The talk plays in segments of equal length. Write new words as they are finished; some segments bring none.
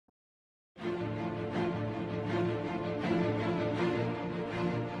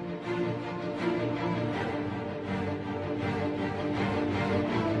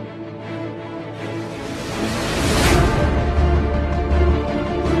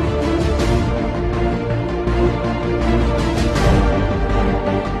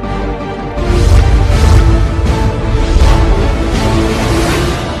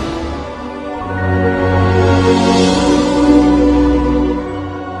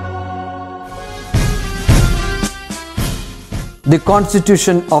The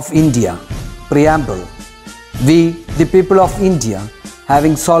Constitution of India. Preamble. We, the people of India,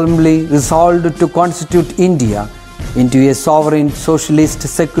 having solemnly resolved to constitute India into a sovereign, socialist,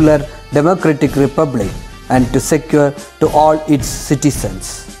 secular, democratic republic and to secure to all its citizens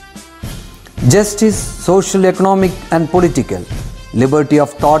justice, social, economic and political, liberty of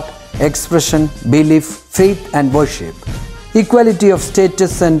thought, expression, belief, faith and worship, equality of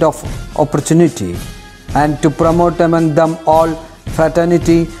status and of opportunity, and to promote among them all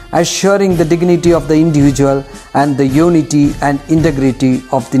fraternity, assuring the dignity of the individual and the unity and integrity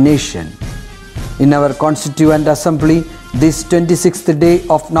of the nation. In our Constituent Assembly, this 26th day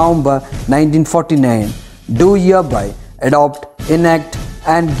of November 1949, do hereby adopt, enact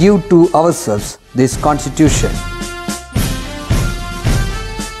and give to ourselves this Constitution.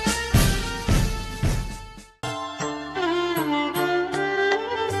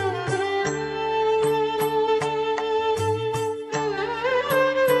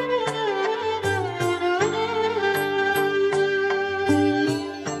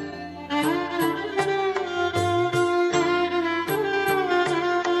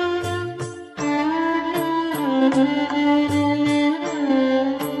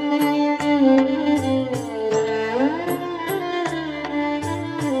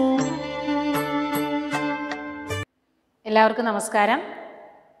 എല്ലാവർക്കും നമസ്കാരം.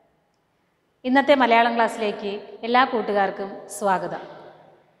 ഇന്നത്തെ മലയാളം ക്ലാസ്സിലേക്ക് എല്ലാ കൂട്ടുകാർക്കും സ്വാഗതം.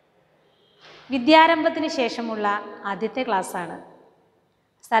 വിദ്യാരംഭത്തിന് ശേഷമുള്ള ആദ്യത്തെ ക്ലാസ്സാണ്.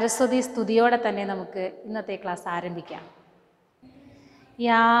 സരസ്വതി സ്തുതിയോടെ തന്നെ നമുക്ക് ഇന്നത്തെ ക്ലാസ് ആരംഭിക്കാം.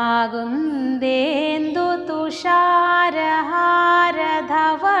 യാകുന്ദേന്ദു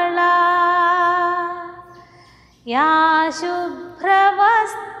തുഷാരഹാരധവള യാ ശുഭ്രവസ്ത്രാവൃതാ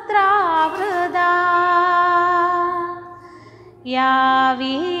യാ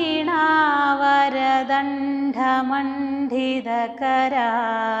വീണാവരദണ്ഡമണ്ഡിതകരാ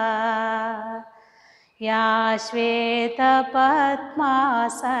യാ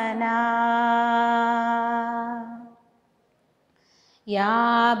ശ്വേതപദ്മാസനാ യാ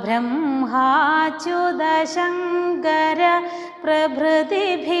ബ്രഹ്മാച്യുതശങ്കര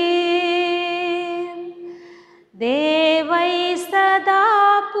പ്രഭൃതിഭിः ദേവൈ സദാ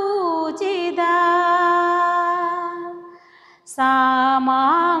പൂജിതാ സാ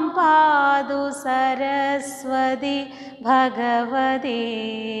മാം പാതു സരസ്വതി ഭഗവതി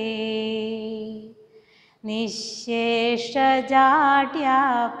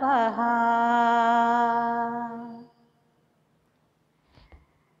നിശേഷജാഡ്യാപഹാ.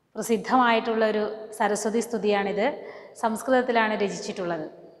 പ്രസിദ്ധമായിട്ടുള്ളൊരു സരസ്വതി സ്തുതിയാണിത്. സംസ്കൃതത്തിലാണ് രചിച്ചിട്ടുള്ളത്.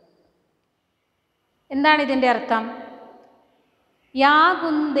 എന്താണ് ഇതിൻ്റെ അർത്ഥം? യാ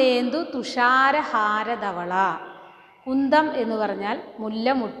കുന്ദേന്ദു തുഷാരഹാരധവള. കുന്തം എന്ന് പറഞ്ഞാൽ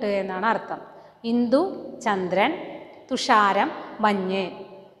മുല്ലമുട്ട് എന്നാണ് അർത്ഥം. ഇന്ദു ചന്ദ്രൻ, തുഷാരം മഞ്ഞ്.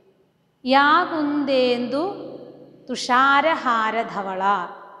 യാ കുന്ദേന്ദു തുഷാരഹാരധവള.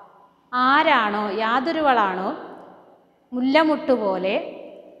 ആരാണോ, യാതൊരുവളാണോ മുല്ലമുട്ടുപോലെ,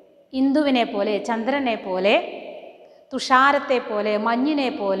 ഇന്ദുവിനെ പോലെ, ചന്ദ്രനെ പോലെ, തുഷാരത്തെ പോലെ, മഞ്ഞിനെ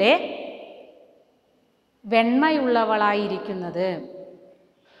പോലെ വെണ്മയുള്ളവളായിരിക്കുന്നത്.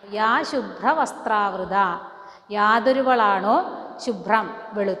 യാ ശുഭ്രവസ്ത്രാവൃത. യാതൊരുവളാണോ ശുഭ്രം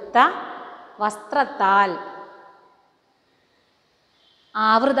വെളുത്ത വസ്ത്രത്താൽ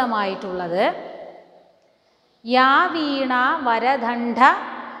ആവൃതമായിട്ടുള്ളത്. യാ വീണ വരദണ്ഡ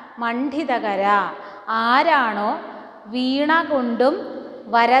മണ്ഡിതകര. ആരാണോ വീണ കൊണ്ടും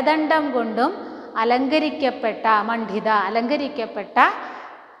വരദണ്ഡം കൊണ്ടും അലങ്കരിക്കപ്പെട്ട, മണ്ഡിത അലങ്കരിക്കപ്പെട്ട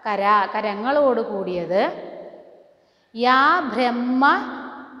കരങ്ങളോട് കൂടിയത്. യാ ബ്രഹ്മ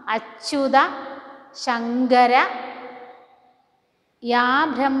അച്യുത ശങ്കര. യാ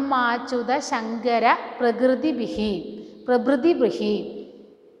ബ്രഹ്മാച്യുത ശങ്കര പ്രഭൃതിഭിः.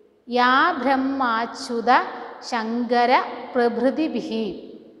 യാ ബ്രഹ്മാച്യുത ശങ്കര പ്രഭൃതിഭിः.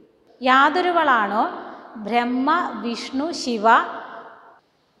 യാതൊരുവളാണോ ബ്രഹ്മ വിഷ്ണു ശിവ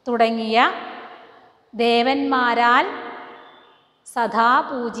തുടങ്ങിയ ദേവന്മാരാൽ സദാ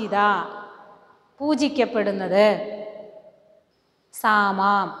പൂജിത, പൂജിക്കപ്പെടുന്നത്.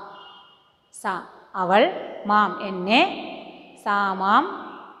 സാമാം. സ അവൾ, മാം എന്നെ, സാമാം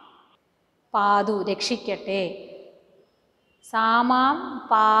പാതു രക്ഷിക്കട്ടെ. സാമാം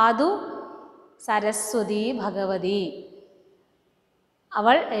പാതു സരസ്വതി ഭഗവതി.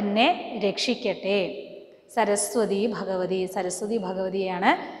 അവൾ എന്നെ രക്ഷിക്കട്ടെ. സരസ്വതി ഭഗവതി. സരസ്വതി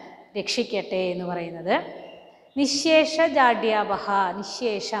ഭഗവതിയാണ് രക്ഷിക്കട്ടെ എന്ന് പറയുന്നത്. നിശേഷ ജാഡ്യാപഹ.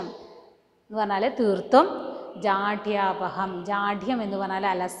 നിശേഷം എന്ന് പറഞ്ഞാൽ തീർത്തും, ജാഡ്യാപഹം, ജാഡ്യം എന്ന് പറഞ്ഞാൽ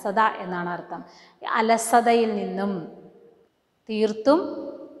അലസത എന്നാണ് അർത്ഥം. അലസതയിൽ നിന്നും തീർത്തും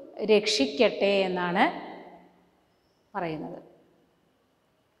രക്ഷിക്കട്ടെ എന്നാണ് പറയുന്നത്.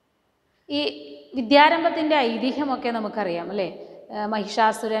 ഈ വിദ്യാരംഭത്തിൻ്റെ ഐതിഹ്യമൊക്കെ നമുക്കറിയാം അല്ലേ?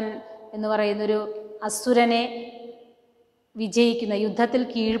 മഹിഷാസുരൻ എന്ന് പറയുന്നൊരു അസുരനെ വിജയിക്കുന്ന, യുദ്ധത്തിൽ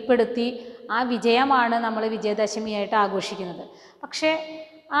കീഴ്പ്പെടുത്തി ആ വിജയമാണ് നമ്മൾ വിജയദശമിയായിട്ട് ആഘോഷിക്കുന്നത്. പക്ഷേ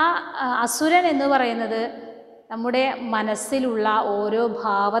ആ അസുരൻ എന്ന് പറയുന്നത് നമ്മുടെ മനസ്സിലുള്ള ഓരോ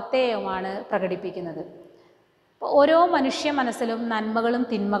ഭാവത്തെയുമാണ് പ്രകടിപ്പിക്കുന്നത്. അപ്പോൾ ഓരോ മനുഷ്യ മനസ്സിലും നന്മകളും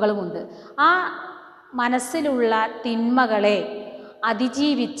തിന്മകളുമുണ്ട്. ആ മനസ്സിലുള്ള തിന്മകളെ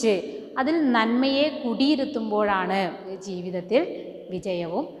അതിജീവിച്ച് അതിൽ നന്മയെ കുടിയിരുത്തുമ്പോഴാണ് ജീവിതത്തിൽ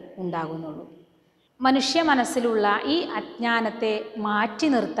വിജയവും ഉണ്ടാകുന്നുള്ളൂ. മനുഷ്യ മനസ്സിലുള്ള ഈ അജ്ഞാനത്തെ മാറ്റി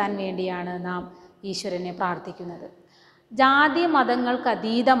നിർത്താൻ വേണ്ടിയാണ് നാം ഈശ്വരനെ പ്രാർത്ഥിക്കുന്നത്. ജാതി മതങ്ങൾക്ക്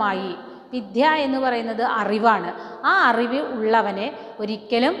അതീതമായി വിദ്യ എന്ന് പറയുന്നത് അറിവാണ്. ആ അറിവ് ഉള്ളവനെ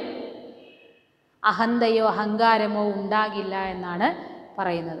ഒരിക്കലും അഹന്തയോ അഹങ്കാരമോ ഉണ്ടാകില്ല എന്നാണ്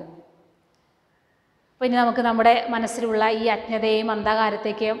പറയുന്നത്. അപ്പോൾ ഇനി നമുക്ക് നമ്മുടെ മനസ്സിലുള്ള ഈ അജ്ഞതയും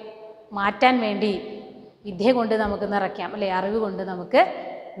അന്ധകാരത്തേക്ക് മാറ്റാൻ വേണ്ടി വിദ്യ കൊണ്ട് നമുക്ക് നിറയ്ക്കാം അല്ലേ? അറിവ് കൊണ്ട് നമുക്ക്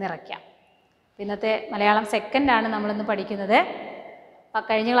നിറയ്ക്കാം. ഇന്നത്തെ മലയാളം സെക്കൻഡാണ് നമ്മളിന്ന് പഠിക്കുന്നത്.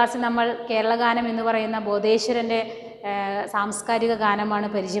 കഴിഞ്ഞ ക്ലാസ്സിൽ നമ്മൾ കേരളഗാനം എന്ന് പറയുന്ന ബോധേശ്വരൻ്റെ സാംസ്കാരിക ഗാനമാണ്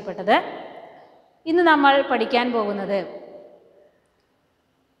പരിചയപ്പെട്ടത്. ഇന്ന് നമ്മൾ പഠിക്കാൻ പോകുന്നത്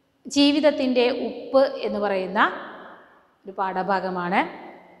ജീവിതത്തിൻ്റെ ഉപ്പ് എന്ന് പറയുന്ന ഒരു പാഠഭാഗമാണ്.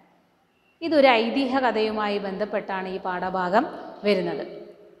 ഇതൊരു ഐതിഹ്യ കഥയുമായി ബന്ധപ്പെട്ടാണ് ഈ പാഠഭാഗം വരുന്നത്.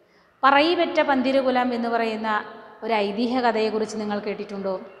 പറയിപെറ്റ പന്തിരുകുലം എന്ന് പറയുന്ന ഒരു ഐതിഹ്യ കഥയെക്കുറിച്ച് നിങ്ങൾ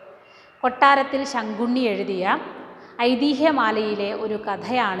കേട്ടിട്ടുണ്ടോ? കൊട്ടാരത്തിൽ ശങ്കുണ്ണി എഴുതിയ ഐതിഹ്യമാലയിലെ ഒരു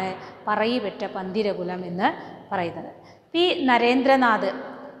കഥയാണ് പറയിപെറ്റ പന്തിരകുലം എന്ന് പറയുന്നത്. പി നരേന്ദ്രനാഥ്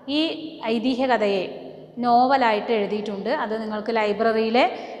ഈ ഐതിഹ്യ കഥയെ നോവലായിട്ട് എഴുതിയിട്ടുണ്ട്. അത് നിങ്ങൾക്ക് ലൈബ്രറിയിൽ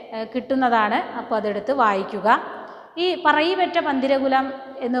കിട്ടുന്നതാണ്. അപ്പോൾ അതെടുത്ത് വായിക്കുക. ഈ പറയിപെറ്റ പന്തിരകുലം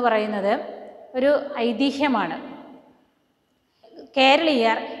എന്ന് പറയുന്നത് ഒരു ഐതിഹ്യമാണ്.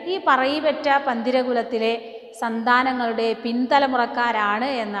 കേരളീയർ ഈ പറയിപെറ്റ പന്തിരകുലത്തിലെ സന്താനങ്ങളുടെ പിൻതലമുറക്കാരാണ്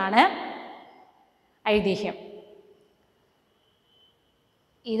എന്നാണ് ഐതിഹ്യം.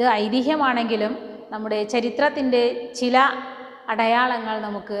 ഇത് ഐതിഹ്യമാണെങ്കിലും നമ്മുടെ ചരിത്രത്തിൻ്റെ ചില അടയാളങ്ങൾ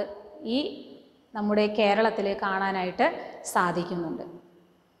നമുക്ക് ഈ നമ്മുടെ കേരളത്തിൽ കാണാനായിട്ട് സാധിക്കുന്നുണ്ട്.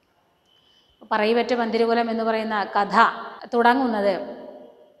 പറയിപെറ്റ പന്തിരുകുലം എന്ന് പറയുന്ന കഥ തുടങ്ങുന്നത്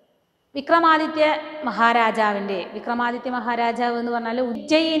വിക്രമാദിത്യ മഹാരാജാവ് എന്ന് പറഞ്ഞാൽ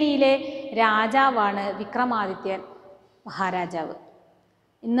ഉജ്ജയിനിയിലെ രാജാവാണ് വിക്രമാദിത്യൻ മഹാരാജാവ്.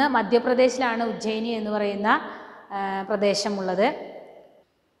 ഇന്ന് മധ്യപ്രദേശിലാണ് ഉജ്ജയിനി എന്ന് പറയുന്ന പ്രദേശമുള്ളത്.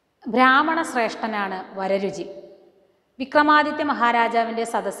 ബ്രാഹ്മണ ശ്രേഷ്ഠനാണ് വരരുചി. വിക്രമാദിത്യ മഹാരാജാവിൻ്റെ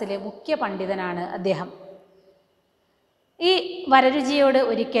സദസ്സിലെ മുഖ്യ പണ്ഡിതനാണ് അദ്ദേഹം. ഈ വരരുചിയോട്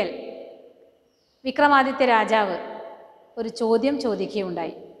ഒരിക്കൽ വിക്രമാദിത്യ രാജാവ് ഒരു ചോദ്യം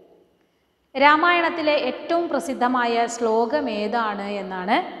ചോദിക്കുകയുണ്ടായി. രാമായണത്തിലെ ഏറ്റവും പ്രസിദ്ധമായ ശ്ലോകം ഏതാണ്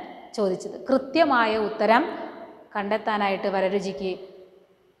എന്നാണ് ചോദിച്ചത്. കൃത്യമായ ഉത്തരം കണ്ടെത്താനായിട്ട് വരരുചിക്ക്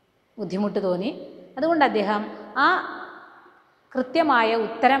ബുദ്ധിമുട്ട് തോന്നി. അതുകൊണ്ട് അദ്ദേഹം ആ കൃത്യമായ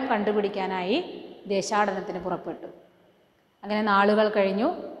ഉത്തരം കണ്ടുപിടിക്കാനായി ദേശാടനത്തിന് പുറപ്പെട്ടു. അങ്ങനെ നാളുകൾ കഴിഞ്ഞു.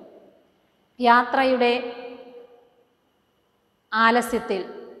 യാത്രയുടെ ആലസ്യത്തിൽ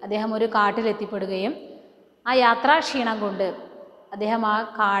അദ്ദേഹം ഒരു കാട്ടിലെത്തിപ്പെടുകയും ആ യാത്രാക്ഷീണം കൊണ്ട് അദ്ദേഹം ആ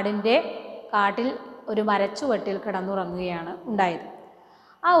കാട്ടിൽ ഒരു മരച്ചുവട്ടിൽ കിടന്നുറങ്ങുകയാണ് ഉണ്ടായത്.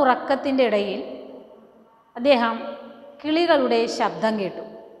 ആ ഉറക്കത്തിൻ്റെ ഇടയിൽ അദ്ദേഹം കിളികളുടെ ശബ്ദം കേട്ടു.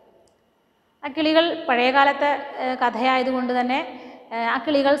 ആ കിളികൾ പഴയകാലത്തെ കഥയായതുകൊണ്ട് തന്നെ ആ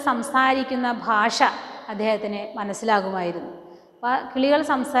കിളികൾ സംസാരിക്കുന്ന ഭാഷ അദ്ദേഹത്തിന് മനസ്സിലാകുമായിരുന്നു. അപ്പോൾ ആ കിളികൾ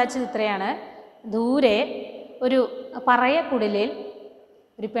സംസാരിച്ചത് ഇത്രയാണ്: ദൂരെ ഒരു പറയക്കുടലിൽ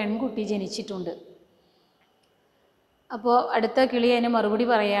ഒരു പെൺകുട്ടി ജനിച്ചിട്ടുണ്ട്. അപ്പോൾ അടുത്ത കിളി അതിന് മറുപടി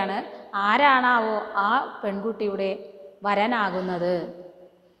പറയാണ്, ആരാണാവോ ആ പെൺകുട്ടിയുടെ വരനാകുന്നത്?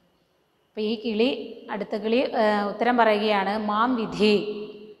 അപ്പോൾ ഈ അടുത്ത കിളി ഉത്തരം പറയുകയാണ്, മാം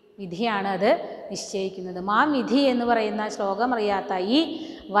വിധിയാണ് അത് നിശ്ചയിക്കുന്നത്. മാം വിധി എന്ന് പറയുന്ന ശ്ലോകമറിയാത്ത ഈ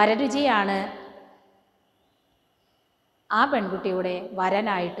വരരുചിയാണ് ആ പെൺകുട്ടിയുടെ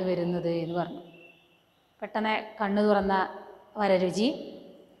വരനായിട്ട് വരുന്നത് എന്ന് പറഞ്ഞു. പെട്ടെന്ന് കണ്ണു തുറന്ന വരരുചി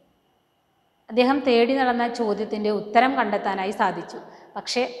അദ്ദേഹം തേടി നടന്ന ചോദ്യത്തിൻ്റെ ഉത്തരം കണ്ടെത്താനായി സാധിച്ചു.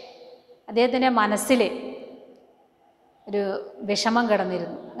 പക്ഷേ അദ്ദേഹത്തിൻ്റെ മനസ്സിൽ ഒരു വിഷമം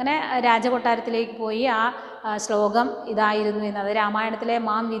കിടന്നിരുന്നു. അങ്ങനെ രാജകൊട്ടാരത്തിലേക്ക് പോയി ആ ശ്ലോകം ഇതായിരുന്നു എന്നത് രാമായണത്തിലെ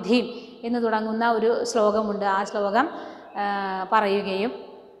മാം വിധിയും എന്ന് തുടങ്ങുന്ന ഒരു ശ്ലോകമുണ്ട്. ആ ശ്ലോകം പറയുകയും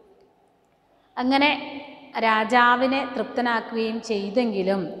അങ്ങനെ രാജാവിനെ തൃപ്തനാക്കുകയും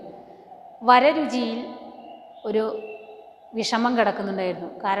ചെയ്തെങ്കിലും വരരുചിയിൽ ഒരു വിഷമം കിടക്കുന്നുണ്ടായിരുന്നു.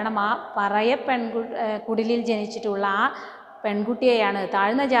 കാരണം ആ കുടിലിൽ ജനിച്ചിട്ടുള്ള ആ പെൺകുട്ടിയെയാണ്,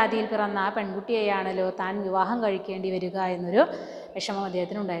 താഴ്ന്ന ജാതിയിൽ പിറന്ന ആ പെൺകുട്ടിയെയാണല്ലോ താൻ വിവാഹം കഴിക്കേണ്ടി വരിക എന്നൊരു വിഷമം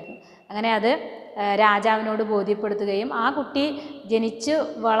അദ്ദേഹത്തിനുണ്ടായിരുന്നു. അങ്ങനെ അത് രാജാവിനോട് ബോധ്യപ്പെടുത്തുകയും ആ കുട്ടി ജനിച്ച്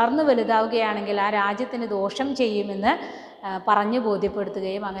വളർന്നു വലുതാവുകയാണെങ്കിൽ ആ രാജ്യത്തിന് ദോഷം ചെയ്യുമെന്ന് പറഞ്ഞ്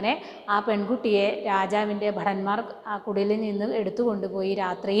ബോധ്യപ്പെടുത്തുകയും അങ്ങനെ ആ പെൺകുട്ടിയെ രാജാവിൻ്റെ ഭടന്മാർ ആ കുടിലിൽ നിന്ന് എടുത്തു കൊണ്ടുപോയി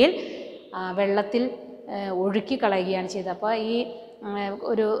രാത്രിയിൽ വെള്ളത്തിൽ ഒഴുക്കിക്കളയുകയാണ് ചെയ്തത്. അപ്പോൾ ഈ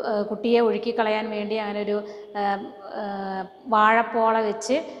ഒരു കുട്ടിയെ ഒഴുക്കിക്കളയാൻ വേണ്ടി അങ്ങനെ ഒരു വാഴപ്പോള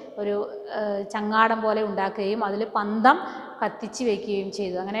വെച്ച് ഒരു ചങ്ങാടം പോലെ ഉണ്ടാക്കുകയും അതിൽ പന്തം കത്തിച്ച് വയ്ക്കുകയും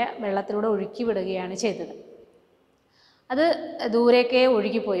ചെയ്തു. അങ്ങനെ വെള്ളത്തിലൂടെ ഒഴുക്കി വിടുകയാണ് ചെയ്തത്. അത് ദൂരേക്കേ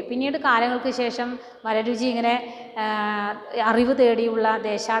ഒഴുകിപ്പോയി. പിന്നീട് കാലങ്ങൾക്ക് ശേഷം വരരുചി ഇങ്ങനെ അറിവ് തേടിയുള്ള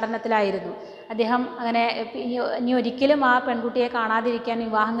ദേശാടനത്തിലായിരുന്നു. അദ്ദേഹം അങ്ങനെ ഇനി ഒരിക്കലും ആ പെൺകുട്ടിയെ കാണാതിരിക്കാനും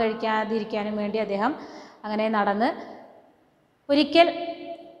വിവാഹം കഴിക്കാതിരിക്കാനും വേണ്ടി അദ്ദേഹം അങ്ങനെ നടന്ന് ഒരിക്കൽ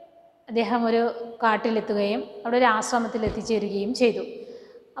അദ്ദേഹം ഒരു കാട്ടിലെത്തുകയും അവിടെ ഒരു ആശ്രമത്തിൽ എത്തിച്ചേരുകയും ചെയ്തു.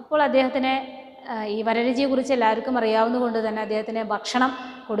 അപ്പോൾ അദ്ദേഹത്തിന് ഈ വരരുചിയെക്കുറിച്ച് എല്ലാവർക്കും അറിയാവുന്നതുകൊണ്ട് തന്നെ അദ്ദേഹത്തിന് ഭക്ഷണം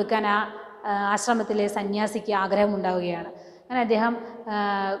കൊടുക്കാൻ ആ ആശ്രമത്തിലെ സന്യാസിക്ക് ആഗ്രഹമുണ്ടാവുകയാണ്. അങ്ങനെ അദ്ദേഹം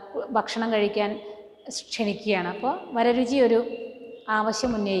ഭക്ഷണം കഴിക്കാൻ ക്ഷണിക്കുകയാണ്. അപ്പോൾ വരരുചി ഒരു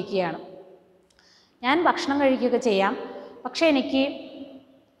ആവശ്യം ഉന്നയിക്കുകയാണ്. ഞാൻ ഭക്ഷണം കഴിക്കുകയൊക്കെ ചെയ്യാം, പക്ഷേ എനിക്ക്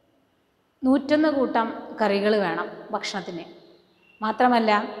 101 കൂട്ടം കറികൾ വേണം ഭക്ഷണത്തിന്.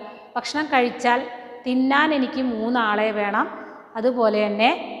 മാത്രമല്ല ഭക്ഷണം കഴിച്ചാൽ തിന്നാൻ എനിക്ക് 3 ആളെ വേണം, അതുപോലെ തന്നെ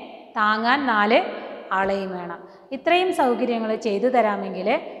താങ്ങാൻ 4 ആളെയും വേണം. ഇത്രയും സൗകര്യങ്ങൾ ചെയ്തു തരാമെങ്കിൽ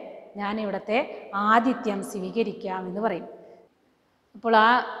ഞാൻ ഇവിടുത്തെ ആതിഥ്യം സ്വീകരിക്കാമെന്ന് പറയും. അപ്പോൾ ആ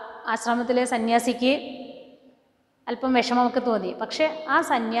ആശ്രമത്തിലെ സന്യാസിക്ക് അല്പം വിഷമമൊക്കെ തോന്നി. പക്ഷേ ആ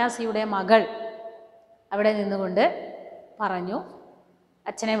സന്യാസിയുടെ മകൾ അവിടെ നിന്നുകൊണ്ട് പറഞ്ഞു,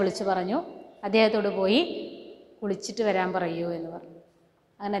 അച്ഛനെ വിളിച്ചു പറഞ്ഞു, അദ്ദേഹത്തോട് പോയി കുളിച്ചിട്ട് വരാൻ പറയൂ എന്ന് പറഞ്ഞു.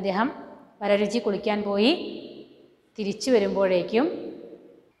 അങ്ങനെ അദ്ദേഹം വരരുചി കുളിക്കാൻ പോയി. തിരിച്ചു വരുമ്പോഴേക്കും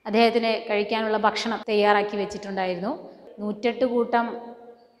അദ്ദേഹത്തിന് കഴിക്കാനുള്ള ഭക്ഷണം തയ്യാറാക്കി വെച്ചിട്ടുണ്ടായിരുന്നു. 108 കൂട്ടം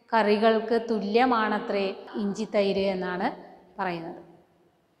കറികൾക്ക് തുല്യമാണത്രേ ഇഞ്ചിത്തൈര് എന്നാണ് പറയുന്നത്.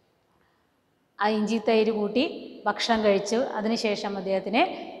 ആ ഇഞ്ചിത്തൈര് കൂട്ടി ഭക്ഷണം കഴിച്ചു. അതിനുശേഷം അദ്ദേഹത്തിന്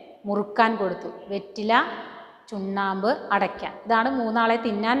മുറുക്കാൻ കൊടുത്തു. വെറ്റില, ചുണ്ണാമ്പ്, അടയ്ക്ക, ഇതാണ് 3 ആളെ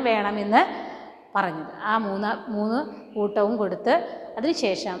തിന്നാൻ വേണമെന്ന് പറഞ്ഞത്. ആ 3 കൂട്ടവും കൊടുത്ത്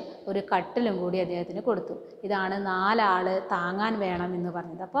അതിനുശേഷം ഒരു കട്ടിലും കൂടി അദ്ദേഹത്തിന് കൊടുത്തു. ഇതാണ് 4 ആൾ താങ്ങാൻ വേണമെന്ന്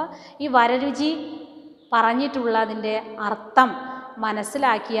പറഞ്ഞത്. അപ്പോൾ ഈ വരരുചി പറഞ്ഞിട്ടുള്ളതിൻ്റെ അർത്ഥം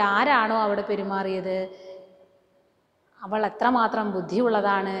മനസ്സിലാക്കി ആരാണോ അവിടെ പെരുമാറിയത് അവൾ എത്രമാത്രം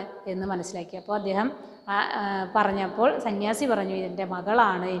ബുദ്ധിയുള്ളതാണ് എന്ന് മനസ്സിലാക്കി. അപ്പോൾ അദ്ദേഹം പറഞ്ഞപ്പോൾ സന്യാസി പറഞ്ഞു, എൻ്റെ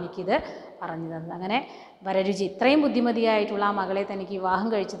മകളാണ് എനിക്കിത് പറഞ്ഞു തന്നത്. അങ്ങനെ വരരുചി ഇത്രയും ബുദ്ധിമതിയായിട്ടുള്ള ആ മകളെ തനിക്ക് വിവാഹം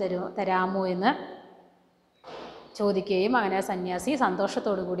കഴിച്ച് തരാമോ എന്ന് ചോദിക്കുകയും അങ്ങനെ സന്യാസി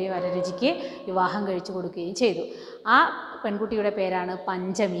സന്തോഷത്തോടു കൂടി വരരുചിക്ക് വിവാഹം കഴിച്ചു കൊടുക്കുകയും ചെയ്തു. ആ പെൺകുട്ടിയുടെ പേരാണ്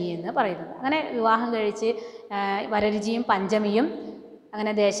പഞ്ചമി എന്ന് പറയുന്നത്. അങ്ങനെ വിവാഹം കഴിച്ച് വരരുചിയും പഞ്ചമിയും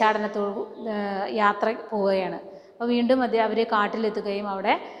അങ്ങനെ ദേശാടനത്തോട് യാത്ര പോവുകയാണ്. അപ്പോൾ വീണ്ടും അവർ കാട്ടിലെത്തുകയും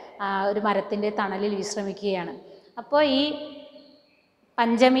അവിടെ ഒരു മരത്തിൻ്റെ തണലിൽ വിശ്രമിക്കുകയാണ്. അപ്പോൾ ഈ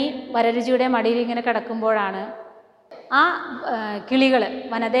പഞ്ചമി വരരുചിയുടെ മടിയിൽ ഇങ്ങനെ കിടക്കുമ്പോഴാണ് ആ കിളികൾ,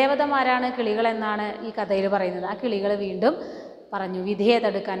 വനദേവതമാരാണ് കിളികളെന്നാണ് ഈ കഥയിൽ പറയുന്നത്. ആ കിളികൾ വീണ്ടും പറഞ്ഞു, വിധിയെ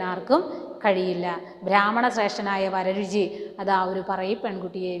തടുക്കാൻ ആർക്കും കഴിയില്ല. ബ്രാഹ്മണ ശ്രേഷ്ഠനായ വരരുചി അതാ ഒരു പറയി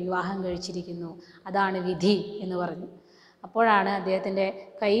പെൺകുട്ടിയെ വിവാഹം കഴിച്ചിരിക്കുന്നു, അതാണ് വിധി എന്ന് പറഞ്ഞു. അപ്പോഴാണ് അദ്ദേഹത്തിൻ്റെ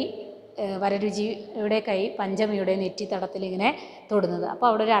കൈ, വരരുചിയുടെ കൈ പഞ്ചമിയുടെ നെറ്റിത്തടത്തിൽ ഇങ്ങനെ തൊടുന്നത്. അപ്പോൾ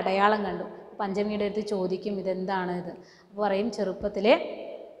അവിടെ ഒരു അടയാളം കണ്ടു. പഞ്ചമിയുടെ അടുത്ത് ചോദിക്കും, ഇതെന്താണ് ഇത്? അപ്പോൾ പറയും, ചെറുപ്പത്തിൽ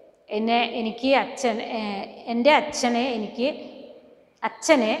എനിക്ക് എൻ്റെ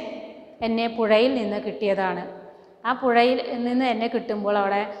അച്ഛനെ എന്നെ പുഴയിൽ നിന്ന് കിട്ടിയതാണ്. ആ പുഴയിൽ നിന്ന് എന്നെ കിട്ടുമ്പോൾ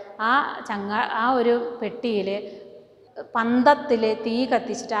അവിടെ ആ ഒരു പെട്ടിയിൽ പന്തത്തിൽ തീ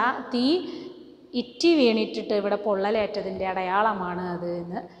കത്തിച്ചിട്ട് ആ തീ ഇറ്റി വീണിട്ടിട്ട് ഇവിടെ പൊള്ളലേറ്റതിൻ്റെ അടയാളമാണ് അത്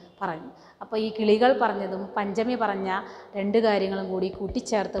എന്ന് പറഞ്ഞു. അപ്പോൾ ഈ കിളികൾ പറഞ്ഞതും പഞ്ചമി പറഞ്ഞ 2 കാര്യങ്ങളും കൂടി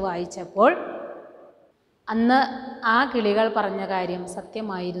കൂട്ടിച്ചേർത്ത് വായിച്ചപ്പോൾ അന്ന് ആ കിളികൾ പറഞ്ഞ കാര്യം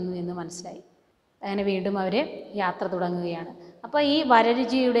സത്യമായിരുന്നു എന്ന് മനസ്സിലായി. അങ്ങനെ വീണ്ടും അവർ യാത്ര തുടങ്ങുകയാണ്. അപ്പോൾ ഈ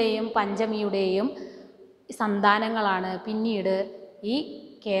വരരുചിയുടെയും പഞ്ചമിയുടെയും സന്താനങ്ങളാണ് പിന്നീട് ഈ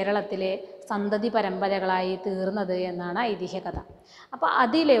കേരളത്തിലെ സന്തതി പരമ്പരകളായി തീർന്നത് എന്നാണ് ഐതിഹ്യകഥ. അപ്പോൾ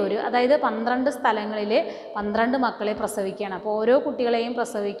അതായത് 12 സ്ഥലങ്ങളിൽ 12 മക്കളെ പ്രസവിക്കുകയാണ്. അപ്പോൾ ഓരോ കുട്ടികളെയും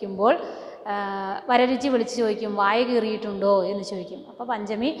പ്രസവിക്കുമ്പോൾ വരരുചി വിളിച്ച് ചോദിക്കും, വായ കീറിയിട്ടുണ്ടോ എന്ന് ചോദിക്കും. അപ്പോൾ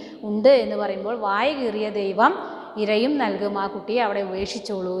പഞ്ചമി ഉണ്ട് എന്ന് പറയുമ്പോൾ വായ കീറിയ ദൈവം ഇരയും നൽകും, ആ കുട്ടിയെ അവിടെ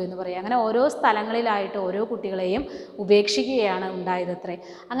ഉപേക്ഷിച്ചോളൂ എന്ന് പറയും. അങ്ങനെ ഓരോ സ്ഥലങ്ങളിലായിട്ട് ഓരോ കുട്ടികളെയും ഉപേക്ഷിക്കുകയാണ് ഉണ്ടായതത്രേ.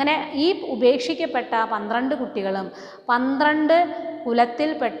 അങ്ങനെ ഈ ഉപേക്ഷിക്കപ്പെട്ട 12 കുട്ടികളും 12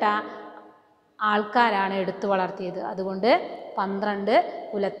 കുലത്തിൽപ്പെട്ട ആൾക്കാരാണ് എടുത്തു വളർത്തിയത്. അതുകൊണ്ട് 12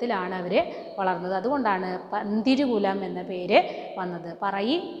 കുലത്തിലാണ് അവർ വളർന്നത്. അതുകൊണ്ടാണ് പന്തിരുകുലം എന്ന പേര് വന്നത്.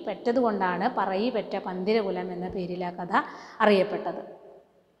 പറയി പെറ്റതുകൊണ്ടാണ് പറയി പെറ്റ പന്തിരുകുലം എന്ന പേരിൽ ആ കഥ അറിയപ്പെട്ടത്.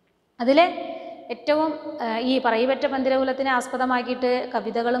 അതിലെ ഏറ്റവും ഈ പറയിപെറ്റ പന്തിരകുലത്തിനെ ആസ്പദമാക്കിയിട്ട്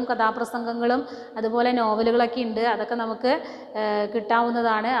കവിതകളും കഥാപ്രസംഗങ്ങളും അതുപോലെ നോവലുകളൊക്കെ ഉണ്ട്. അതൊക്കെ നമുക്ക്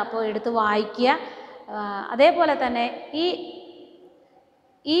കിട്ടാവുന്നതാണ്. അപ്പോൾ എടുത്ത് വായിക്കുക. അതേപോലെ തന്നെ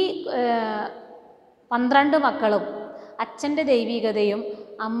ഈ 12 മക്കളും അച്ഛൻ്റെ ദൈവികതയും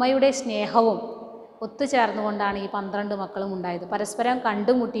അമ്മയുടെ സ്നേഹവും ഒത്തുചേർന്നുകൊണ്ടാണ് ഈ 12 മക്കളും ഉണ്ടായത്. പരസ്പരം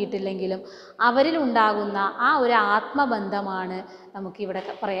കണ്ടുമുട്ടിയിട്ടില്ലെങ്കിലും അവരിലുണ്ടാകുന്ന ആ ഒരു ആത്മബന്ധമാണ് നമുക്കിവിടെ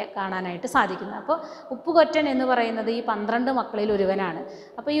കാണാനായിട്ട് സാധിക്കുന്നത്. അപ്പോൾ ഉപ്പുകൊറ്റൻ എന്ന് പറയുന്നത് ഈ 12 മക്കളിൽ ഒരുവനാണ്.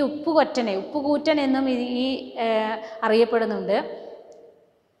 അപ്പോൾ ഈ ഉപ്പുകൂറ്റൻ എന്നും ഈ അറിയപ്പെടുന്നുണ്ട്.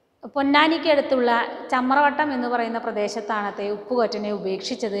 പൊന്നാനിക്കടുത്തുള്ള ചമ്രവട്ടം എന്ന് പറയുന്ന പ്രദേശത്താണത്തെ ഉപ്പുകൊറ്റനെ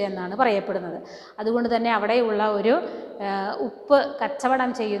ഉപേക്ഷിച്ചത് എന്നാണ് പറയപ്പെടുന്നത്. അതുകൊണ്ട് തന്നെ അവിടെയുള്ള ഒരു ഉപ്പ് കച്ചവടം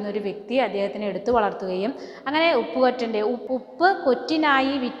ചെയ്യുന്ന ഒരു വ്യക്തി അദ്ദേഹത്തിനെ എടുത്തു വളർത്തുകയും അങ്ങനെ ഉപ്പുകൊറ്റൻ്റെ ഉപ്പ്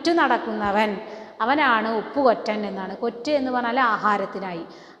കൊറ്റിനായി വിറ്റു നടക്കുന്നവൻ അവനാണ് ഉപ്പുകൊറ്റൻ എന്നാണ്. കൊറ്റ് എന്ന് പറഞ്ഞാൽ ആഹാരത്തിനായി.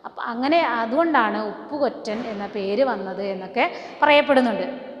 അപ്പം അങ്ങനെ അതുകൊണ്ടാണ് ഉപ്പുകൊറ്റൻ എന്ന പേര് വന്നത് എന്നൊക്കെ പറയപ്പെടുന്നുണ്ട്.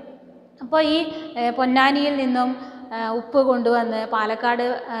 അപ്പോൾ ഈ പൊന്നാനിയിൽ നിന്നും ഉപ്പ് കൊണ്ടുവന്ന് പാലക്കാട്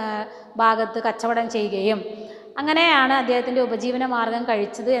ഭാഗത്ത് കച്ചവടം ചെയ്യുകയും അങ്ങനെയാണ് അദ്ദേഹത്തിൻ്റെ ഉപജീവന മാർഗം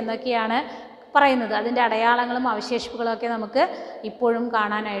കഴിച്ചത് എന്നൊക്കെയാണ് പറയുന്നത്. അതിൻ്റെ അടയാളങ്ങളും അവശേഷിപ്പുകളൊക്കെ നമുക്ക് ഇപ്പോഴും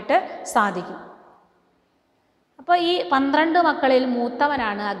കാണാനായിട്ട് സാധിക്കും. അപ്പോൾ ഈ 12 മക്കളിൽ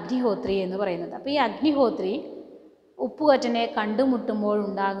മൂത്തവനാണ് അഗ്നിഹോത്രി എന്ന് പറയുന്നത്. അപ്പോൾ ഈ അഗ്നിഹോത്രി ഉപ്പുകൊറ്റനെ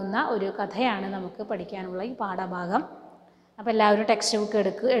കണ്ടുമുട്ടുമ്പോഴുണ്ടാകുന്ന ഒരു കഥയാണ് നമുക്ക് പഠിക്കാനുള്ള ഈ പാഠഭാഗം. അപ്പോൾ എല്ലാവരും ടെക്സ്റ്റ് ബുക്ക്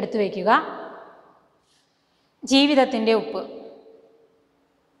എടുത്തു വയ്ക്കുക. ജീവിതത്തിൻ്റെ ഉപ്പ്.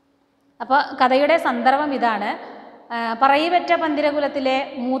 അപ്പോൾ കഥയുടെ സന്ദർഭം ഇതാണ്. പറയിപെറ്റ പന്തിരകുലത്തിലെ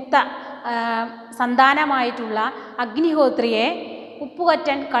മൂത്ത സന്താനമായിട്ടുള്ള അഗ്നിഹോത്രിയെ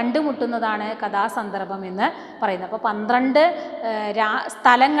ഉപ്പുകൊറ്റൻ കണ്ടുമുട്ടുന്നതാണ് കഥാസന്ദർഭം എന്ന് പറയുന്നത്. അപ്പോൾ 12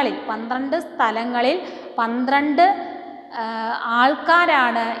 സ്ഥലങ്ങളിൽ 12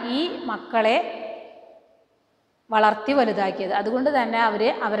 ആൾക്കാരാണ് ഈ മക്കളെ വളർത്തി വലുതാക്കിയത്. അതുകൊണ്ട് തന്നെ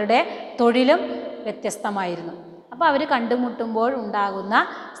അവരുടെ തൊഴിലും വ്യത്യസ്തമായിരുന്നു. അപ്പോൾ അവർ കണ്ടുമുട്ടുമ്പോൾ ഉണ്ടാകുന്ന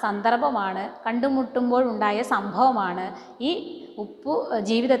കണ്ടുമുട്ടുമ്പോഴുണ്ടായ സംഭവമാണ് ഈ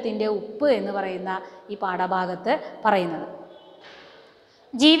ജീവിതത്തിൻ്റെ ഉപ്പ് എന്ന് പറയുന്ന ഈ പാഠഭാഗത്ത് പറയുന്നത്.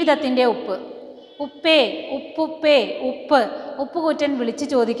 ജീവിതത്തിൻ്റെ ഉപ്പ്. ഉപ്പേ ഉപ്പുപ്പേ ഉപ്പ്. ഉപ്പുകൂറ്റൻ വിളിച്ചു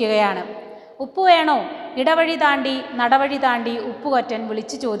ചോദിക്കുകയാണ്. ഉപ്പ് വേണോ? ഇടവഴി താണ്ടി നടവഴി താണ്ടി ഉപ്പുകൊറ്റൻ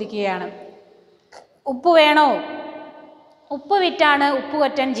വിളിച്ചു ചോദിക്കുകയാണ്. ഉപ്പ് വേണോ? ഉപ്പ് വിറ്റാണ്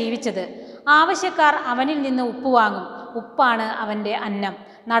ഉപ്പുകൊറ്റൻ ജീവിച്ചത്. ആവശ്യക്കാർ അവനിൽ നിന്ന് ഉപ്പ് വാങ്ങും. ഉപ്പാണ് അവൻ്റെ അന്നം.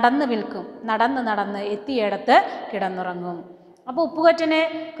 നടന്ന് വിൽക്കും. നടന്ന് എത്തിയിടത്ത് കിടന്നുറങ്ങും. അപ്പോൾ ഉപ്പുകൊറ്റന്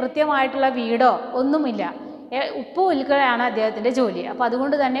കൃത്യമായിട്ടുള്ള വീടോ ഒന്നുമില്ല. ഉപ്പ് വിൽക്കുകയാണ് അദ്ദേഹത്തിൻ്റെ ജോലി. അപ്പോൾ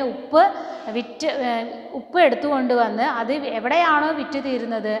അതുകൊണ്ട് തന്നെ ഉപ്പ് എടുത്തുകൊണ്ട് വന്ന് അത് എവിടെയാണോ വിറ്റ്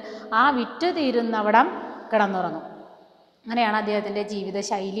തീരുന്നത് ആ വിറ്റ് തീരുന്നവിടം കിടന്നുറങ്ങും. അങ്ങനെയാണ് അദ്ദേഹത്തിൻ്റെ ജീവിത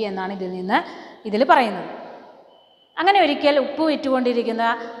ശൈലി എന്നാണ് ഇതിൽ പറയുന്നത്. അങ്ങനെ ഒരിക്കൽ ഉപ്പ് വിറ്റുകൊണ്ടിരിക്കുന്ന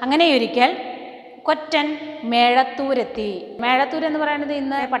കൊറ്റൻ മേഴത്തൂരെത്തി. മേഴത്തൂർ എന്ന് പറയുന്നത്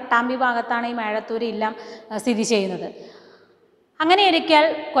ഇന്ന് പട്ടാമ്പി ഭാഗത്താണ് ഈ മേഴത്തൂർ ഇല്ലം സ്ഥിതി ചെയ്യുന്നത്. അങ്ങനെ ഒരിക്കൽ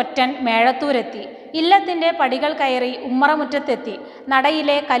കൊറ്റൻ മേഴത്തൂരെത്തി. ഇല്ലത്തിൻ്റെ പടികൾ കയറി ഉമ്മറമുറ്റത്തെത്തി.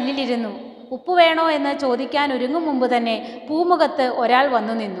 നടയിലെ കല്ലിലിരുന്നു. ഉപ്പ് വേണോ എന്ന് ചോദിക്കാൻ ഒരുങ്ങും മുമ്പ് തന്നെ പൂമുഖത്ത് ഒരാൾ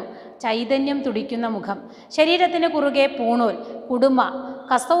വന്നു നിന്നു. ചൈതന്യം തുടിക്കുന്ന മുഖം, ശരീരത്തിന് കുറുകെ പൂണൂൽ, കുടുമ,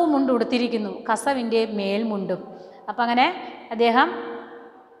 കസവ് മുണ്ടുടുത്തിരിക്കുന്നു. കസവിൻ്റെ മേൽമുണ്ടും. അപ്പം അങ്ങനെ അദ്ദേഹം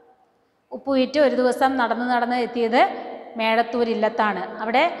ഉപ്പ് വിറ്റ് ഒരു ദിവസം നടന്ന് എത്തിയത് മേഴത്തൂർ ഇല്ലത്താണ്.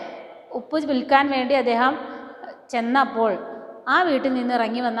 അവിടെ ഉപ്പ് വിൽക്കാൻ വേണ്ടി അദ്ദേഹം ചെന്നപ്പോൾ ആ വീട്ടിൽ നിന്ന്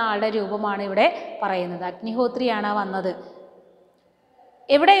ഇറങ്ങി വന്ന ആളുടെ രൂപമാണ് ഇവിടെ പറയുന്നത്. അഗ്നിഹോത്രിയാണ് വന്നത്.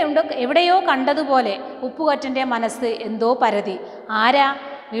 എവിടെയോ കണ്ടതുപോലെ ഉപ്പുകൊറ്റൻ്റെ മനസ്സ് എന്തോ പരതി. ആരാ?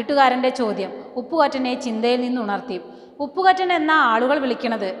 വീട്ടുകാരൻ്റെ ചോദ്യം ഉപ്പുകൊറ്റനെ ചിന്തയിൽ നിന്നുണർത്തി. ഉപ്പുകൊറ്റൻ എന്നാ ആളുകൾ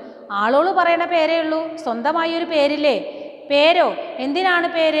വിളിക്കണത്? ആളുകൾ പറയണ പേരേ ഉള്ളൂ, സ്വന്തമായി ഒരു പേരില്ലേ? പേരോ? എന്തിനാണ്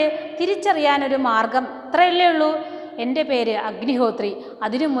പേര്? തിരിച്ചറിയാനൊരു മാർഗം ഇത്രയല്ലേ ഉള്ളൂ. എൻ്റെ പേര് അഗ്നിഹോത്രി.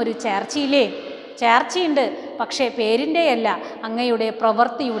 അതിനും ഒരു ചേർച്ചയില്ലേ? ചേർച്ചയുണ്ട്, പക്ഷേ പേരിൻ്റെയല്ല, അങ്ങയുടെ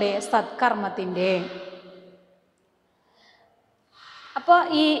പ്രവൃത്തിയുടെ സത്കർമ്മത്തിൻ്റെ. അപ്പോൾ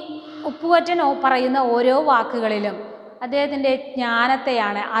ഈ ഉപ്പുകൊറ്റൻ പറയുന്ന ഓരോ വാക്കുകളിലും അദ്ദേഹത്തിൻ്റെ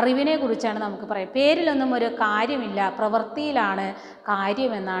ജ്ഞാനത്തെയാണ്, അറിവിനെ കുറിച്ചാണ് നമുക്ക് പറയാം. പേരിലൊന്നും ഒരു കാര്യമില്ല, പ്രവൃത്തിയിലാണ്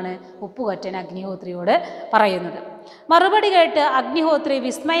കാര്യമെന്നാണ് ഉപ്പുകൊറ്റൻ അഗ്നിഹോത്രിയോട് പറയുന്നത്. മറുപടി കേട്ട് അഗ്നിഹോത്രി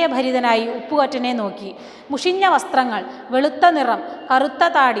വിസ്മയഭരിതനായി ഉപ്പുകൊറ്റനെ നോക്കി. മുഷിഞ്ഞ വസ്ത്രങ്ങൾ, വെളുത്ത നിറം, കറുത്ത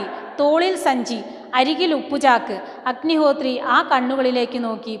താടി, തോളിൽ സഞ്ചി, അരികിൽ ഉപ്പുചാക്ക്. അഗ്നിഹോത്രി ആ കണ്ണുകളിലേക്ക്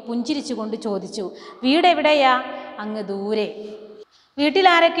നോക്കി പുഞ്ചിരിച്ചുകൊണ്ട് ചോദിച്ചു, വീടെവിടെയാ? അങ്ങ് ദൂരെ.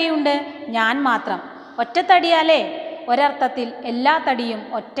 വീട്ടിലാരൊക്കെയുണ്ട്? ഞാൻ മാത്രം. ഒറ്റത്തടിയാലേ? ഒരർത്ഥത്തിൽ എല്ലാ തടിയും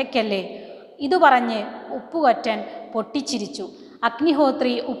ഒറ്റയ്ക്കല്ലേ? ഇതു പറഞ്ഞ് ഉപ്പുകൊറ്റൻ പൊട്ടിച്ചിരിച്ചു.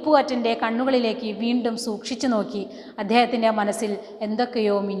 അഗ്നിഹോത്രി ഉപ്പുകൊറ്റൻ്റെ കണ്ണുകളിലേക്ക് വീണ്ടും സൂക്ഷിച്ചു നോക്കി. അദ്ദേഹത്തിൻ്റെ മനസ്സിൽ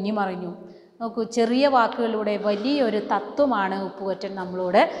എന്തൊക്കെയോ മിന്നിമറിഞ്ഞു. നോക്കൂ, ചെറിയ വാക്കുകളിലൂടെ വലിയൊരു തത്വമാണ് ഉപ്പുകൊറ്റൻ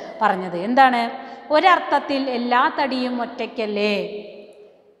നമ്മളോട് പറഞ്ഞത്. എന്താണ്? ഒരർത്ഥത്തിൽ എല്ലാ തടിയും ഒറ്റയ്ക്കല്ലേ.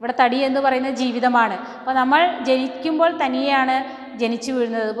 ഇവിടെ തടി എന്ന് പറയുന്നത് ജീവിതമാണ്. അപ്പോൾ നമ്മൾ ജനിക്കുമ്പോൾ തനിയെയാണ് ജനിച്ചു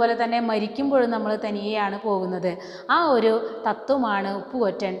വീഴുന്നത്, അതുപോലെ തന്നെ മരിക്കുമ്പോഴും നമ്മൾ തനിയെയാണ് പോകുന്നത്. ആ ഒരു തത്വമാണ്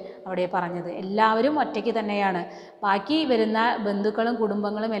ഉപ്പുകൊറ്റൻ അവിടെ പറഞ്ഞത്. എല്ലാവരും ഒറ്റയ്ക്ക് തന്നെയാണ്. ബാക്കി വരുന്ന ബന്ധുക്കളും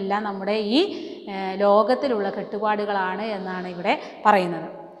കുടുംബങ്ങളും എല്ലാം നമ്മുടെ ഈ ലോകത്തിലുള്ള കെട്ടുപാടുകളാണ് എന്നാണ് ഇവിടെ പറയുന്നത്.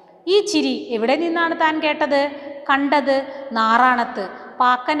 ഈ ചിരി എവിടെ നിന്നാണ് താൻ കേട്ടത്? കണ്ടത് നാറാണത്ത്.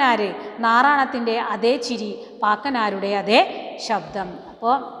 പാക്കനാര്, നാറാണത്തിൻ്റെ അതേ ചിരി, പാക്കനാരുടെ അതേ ശബ്ദം.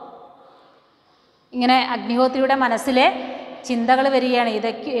 അപ്പോൾ ഇങ്ങനെ അഗ്നിഹോത്രിയുടെ മനസ്സിലെ ചിന്തകൾ വരികയാണ്.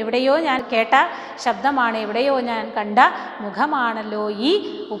 ഇതൊക്കെ എവിടെയോ ഞാൻ കേട്ട ശബ്ദമാണ്, എവിടെയോ ഞാൻ കണ്ട മുഖമാണല്ലോ ഈ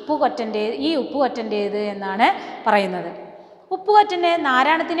ഉപ്പുകൊറ്റൻ്റേത് എന്നാണ് പറയുന്നത്. ഉപ്പുകൊറ്റന്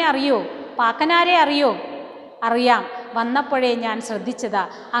നാരായണത്തിനെ അറിയോ? പാക്കനാരെ അറിയോ? അറിയാം, വന്നപ്പോഴേ ഞാൻ ശ്രദ്ധിച്ചതാ.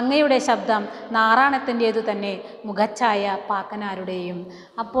 അങ്ങയുടെ ശബ്ദം നാറാണത്തിൻ്റേതു തന്നെ, മുഖച്ഛായ പാക്കനാരുടെയും.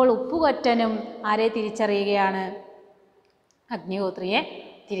 അപ്പോൾ ഉപ്പുകൊറ്റനും ആരെ തിരിച്ചറിയുകയാണ്? അഗ്നിഹോത്രിയെ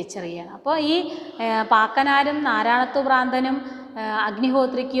തിരിച്ചറിയുകയാണ്. അപ്പോൾ ഈ പാക്കനാരും നാരായണത്വ ഭ്രാന്തനും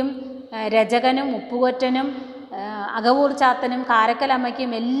അഗ്നിഹോത്രിക്കും രചകനും ഉപ്പുകൊറ്റനും അകവൂർ ചാത്തനും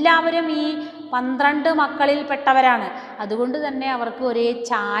കാരക്കലമ്മയ്ക്കും എല്ലാവരും ഈ 12 മക്കളിൽ പെട്ടവരാണ്. അതുകൊണ്ട് തന്നെ അവർക്ക് ഒരേ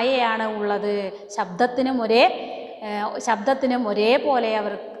ഛായയാണ് ഉള്ളത്. ശബ്ദത്തിനും ഒരേപോലെ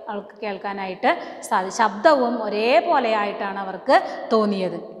അവർക്ക് കേൾക്കാനായിട്ട് സാധിച്ചു. ശബ്ദവും ഒരേപോലെ ആയിട്ടാണ് അവർക്ക്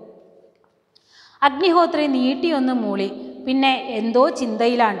തോന്നിയത്. അഗ്നിഹോത്രി നീട്ടിയൊന്ന് മൂളി. പിന്നെ എന്തോ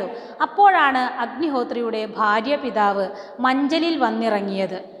ചിന്തയിലാണ്ടു. അപ്പോഴാണ് അഗ്നിഹോത്രിയുടെ ഭാര്യ പിതാവ് മഞ്ചലിൽ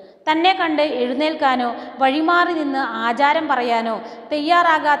വന്നിറങ്ങിയത്. തന്നെ കണ്ട് എഴുന്നേൽക്കാനോ വഴിമാറി നിന്ന് ആചാരം പറയാനോ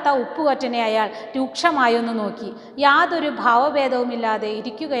തയ്യാറാകാത്ത ഉപ്പുകൊറ്റനെ അയാൾ രൂക്ഷമായൊന്നു നോക്കി. യാതൊരു ഭാവഭേദവുമില്ലാതെ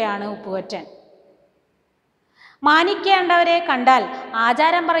ഇരിക്കുകയാണ് ഉപ്പുകൊറ്റൻ. മാനിക്കേണ്ടവരെ കണ്ടാൽ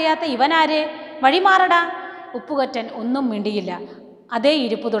ആചാരം പറയാത്ത ഇവനാര്? വഴിമാറടാ. ഉപ്പുകൊറ്റൻ ഒന്നും മിണ്ടിയില്ല. അതേ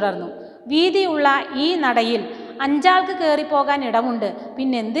ഇരിപ്പ് തുടർന്നു. വീതിയുള്ള ഈ നടയിൽ 5 ആൾക്ക് കയറിപ്പോകാൻ ഇടമുണ്ട്.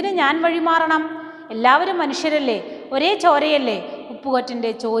 പിന്നെന്തിന് ഞാൻ വഴിമാറണം? എല്ലാവരും മനുഷ്യരല്ലേ, ഒരേ ചോരയല്ലേ?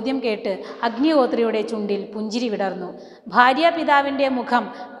 ഉപ്പുകൊറ്റൻ്റെ ചോദ്യം കേട്ട് അഗ്നിഹോത്രിയുടെ ചുണ്ടിൽ പുഞ്ചിരി വിടർന്നു. ഭാര്യാപിതാവിൻ്റെ മുഖം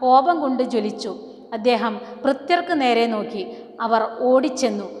കോപം കൊണ്ട് ജ്വലിച്ചു. അദ്ദേഹം ഭൃത്യർക്ക് നേരെ നോക്കി. അവർ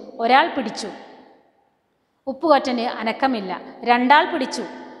ഓടിച്ചെന്നു. ഒരാൾ പിടിച്ചു. ഉപ്പുകൊറ്റന് അനക്കമില്ല. 2 ആൾ പിടിച്ചു.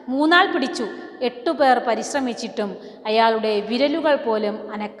 3 ആൾ പിടിച്ചു. 8 പേർ പരിശ്രമിച്ചിട്ടും അയാളുടെ വിരലുകൾ പോലും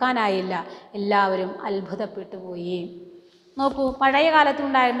അനക്കാനായില്ല. എല്ലാവരും അത്ഭുതപ്പെട്ടു പോയി. നോക്കൂ, പഴയ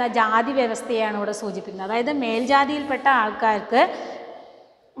കാലത്തുണ്ടായിരുന്ന ജാതി വ്യവസ്ഥയാണ് ഇവിടെ സൂചിപ്പിക്കുന്നത്. അതായത് മേൽജാതിയിൽപ്പെട്ട ആൾക്കാർക്ക്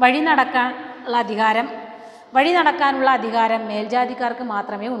വഴി നടക്കാനുള്ള അധികാരം മേൽജാതിക്കാർക്ക്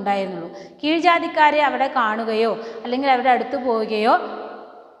മാത്രമേ ഉണ്ടായിരുന്നുള്ളൂ. കീഴ്ജാതിക്കാരെ അവിടെ കാണുകയോ അല്ലെങ്കിൽ അവരുടെ അടുത്ത് പോവുകയോ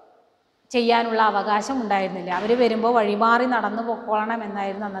ചെയ്യാനുള്ള അവകാശം ഉണ്ടായിരുന്നില്ല. അവർ വരുമ്പോൾ വഴിമാറി നടന്നു പൊക്കോളണം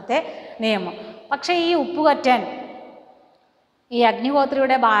എന്നായിരുന്നു അന്നത്തെ നിയമം. പക്ഷേ ഈ ഉപ്പുകൊറ്റൻ ഈ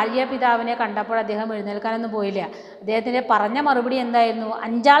അഗ്നിഹോത്രിയുടെ ഭാര്യ പിതാവിനെ കണ്ടപ്പോൾ അദ്ദേഹം എഴുന്നേൽക്കാനൊന്നും പോയില്ല. അദ്ദേഹത്തിൻ്റെ പറഞ്ഞ മറുപടി എന്തായിരുന്നു?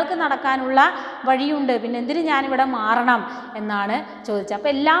 5 ആൾക്ക് നടക്കാനുള്ള വഴിയുണ്ട്, പിന്നെ എന്തിന് ഞാനിവിടെ മാറണം എന്നാണ് ചോദിച്ചത്.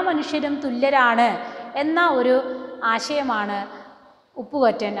 അപ്പോൾ എല്ലാ മനുഷ്യരും തുല്യരാണ് എന്ന ഒരു ആശയമാണ്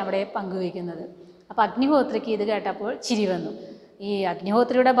ഉപ്പുകൊറ്റൻ അവിടെ പങ്കുവയ്ക്കുന്നത്. അപ്പോൾ അഗ്നിഹോത്രിക്ക് ഇത് കേട്ടപ്പോൾ ചിരി വന്നു. ഈ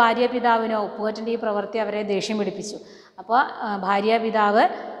അഗ്നിഹോത്രിയുടെ ഭാര്യ പിതാവിനോ ഉപ്പുകൊറ്റൻ്റെ ഈ പ്രവൃത്തി അവരെ ദേഷ്യം പിടിപ്പിച്ചു. അപ്പോൾ ഭാര്യാപിതാവ്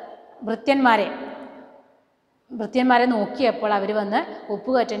ഭൃത്യന്മാരെ നോക്കിയപ്പോൾ അവർ വന്ന്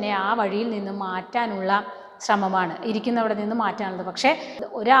ഉപ്പുകൊറ്റനെ ആ വഴിയിൽ നിന്ന് മാറ്റാനുള്ള ശ്രമമാണ്, ഇരിക്കുന്നവിടെ നിന്ന് മാറ്റാനുള്ളത്. പക്ഷേ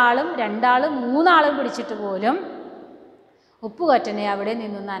ഒരാളും 2 ആളും 3 ആളും പിടിച്ചിട്ട് പോലും ഉപ്പുകൊറ്റനെ അവിടെ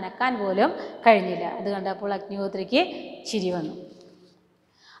നിന്നൊന്ന് അനക്കാൻ പോലും കഴിഞ്ഞില്ല. അത് കണ്ടപ്പോൾ അഗ്നിഹോത്രിക്ക് ചിരി വന്നു.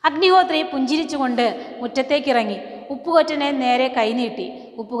 അഗ്നിഹോത്രി പുഞ്ചിരിച്ചുകൊണ്ട് മുറ്റത്തേക്കിറങ്ങി. ഉപ്പുകൊറ്റനെ നേരെ കൈനീട്ടി.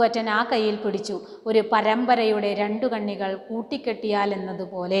 ഉപ്പുകൊറ്റൻ ആ കൈയിൽ പിടിച്ചു. ഒരു പരമ്പരയുടെ 2 കണ്ണികൾ കൂട്ടിക്കെട്ടിയാൽ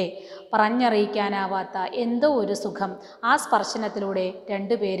എന്നതുപോലെ പറഞ്ഞറിയിക്കാനാവാത്ത എന്തോ ഒരു സുഖം ആ സ്പർശനത്തിലൂടെ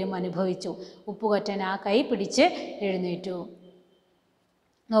 2 പേരും അനുഭവിച്ചു. ഉപ്പുകൊറ്റൻ ആ കൈ പിടിച്ച് എഴുന്നേറ്റു.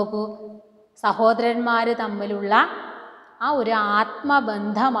 നോക്കൂ, സഹോദരന്മാർ തമ്മിലുള്ള ആ ഒരു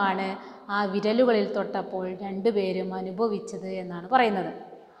ആത്മബന്ധമാണ് ആ വിരലുകളിൽ തൊട്ടപ്പോൾ 2 പേരും അനുഭവിച്ചത് എന്നാണ് പറയുന്നത്.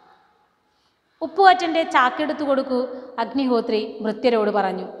 ഉപ്പുകൊറ്റൻ്റെ ചാക്കെടുത്തു കൊടുക്കൂ, അഗ്നിഹോത്രി ഭൃത്യരോട്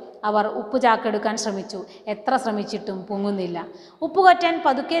പറഞ്ഞു. അവർ ഉപ്പ് ചാക്കെടുക്കാൻ ശ്രമിച്ചു. എത്ര ശ്രമിച്ചിട്ടും പൊങ്ങുന്നില്ല. ഉപ്പുകൊറ്റൻ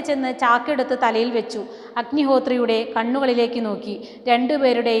പതുക്കെ ചെന്ന് ചാക്കെടുത്ത് തലയിൽ വെച്ചു. അഗ്നിഹോത്രിയുടെ കണ്ണുകളിലേക്ക് നോക്കി. 2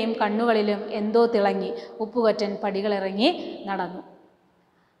 പേരുടെയും കണ്ണുകളിലും എന്തോ തിളങ്ങി. ഉപ്പുകൊറ്റൻ പടികളിറങ്ങി നടന്നു.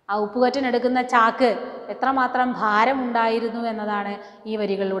 ആ ഉപ്പുകൊറ്റൻ എടുക്കുന്ന ചാക്ക് എത്രമാത്രം ഭാരമുണ്ടായിരുന്നു എന്നതാണ് ഈ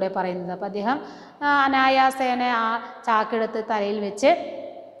വരികളിലൂടെ പറയുന്നത്. അപ്പോൾ അദ്ദേഹം അനായാസേന ആ ചാക്കെടുത്ത് തലയിൽ വെച്ച്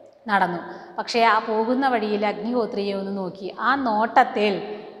നടന്നു. പക്ഷേ ആ പോകുന്ന വഴിയിൽ അഗ്നിഹോത്രിയെ ഒന്ന് നോക്കി. ആ നോട്ടത്തിൽ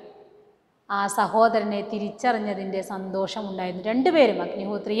ആ സഹോദരനെ തിരിച്ചറിഞ്ഞതിൻ്റെ സന്തോഷമുണ്ടായിരുന്നു. രണ്ടുപേരും,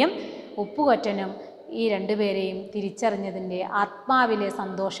 അഗ്നിഹോത്രിയും ഉപ്പുകൊറ്റനും, ഈ രണ്ടുപേരെയും തിരിച്ചറിഞ്ഞതിൻ്റെ ആത്മാവിലെ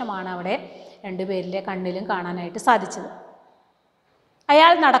സന്തോഷമാണ് അവിടെ രണ്ടുപേരിലെ കണ്ണിലും കാണാനായിട്ട് സാധിച്ചത്.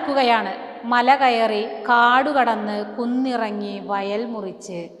 അയാൾ നടക്കുകയാണ്. മല കയറി, കാടുകടന്ന്, കുന്നിറങ്ങി, വയൽ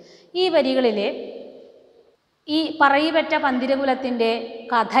മുറിച്ച്. ഈ വരികളിലെ ഈ പറയിപെറ്റ പന്തിരകുലത്തിൻ്റെ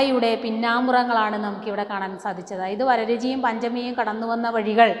കഥയുടെ പിന്നാമ്പുറങ്ങളാണ് നമുക്കിവിടെ കാണാൻ സാധിച്ചത്. അതായത് വരരുചിയും പഞ്ചമിയും കടന്നു വന്ന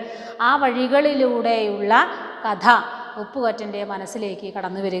വഴികൾ, ആ വഴികളിലൂടെയുള്ള കഥ ഉപ്പുകൊറ്റൻ്റെ മനസ്സിലേക്ക്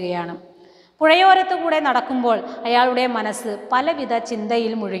കടന്നു വരികയാണ്. പുഴയോരത്തു കൂടെ നടക്കുമ്പോൾ അയാളുടെ മനസ്സ് പലവിധ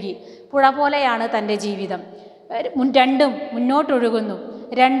ചിന്തയിൽ മുഴുകി. പുഴ പോലെയാണ് തൻ്റെ ജീവിതം. രണ്ടും മുന്നോട്ടൊഴുകുന്നു.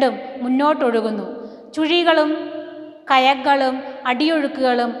 ചുഴികളും കയകളും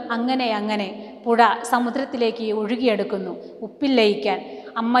അടിയൊഴുക്കുകളും അങ്ങനെ പുഴ സമുദ്രത്തിലേക്ക് ഒഴുകിയെടുക്കുന്നു. ഉപ്പിൽ ലയിക്കാൻ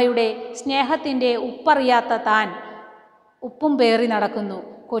അമ്മയുടെ സ്നേഹത്തിൻ്റെ ഉപ്പറിയാത്ത താൻ ഉപ്പും പേറി നടക്കുന്നു.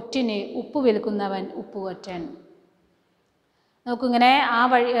 കൊറ്റിന് ഉപ്പ് വിൽക്കുന്നവൻ ഉപ്പുകൊറ്റൻ. നമുക്കിങ്ങനെ ആ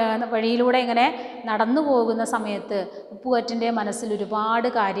വഴിയിലൂടെ ഇങ്ങനെ നടന്നു പോകുന്ന സമയത്ത് ഉപ്പുകൊറ്റൻ്റെ മനസ്സിൽ ഒരുപാട്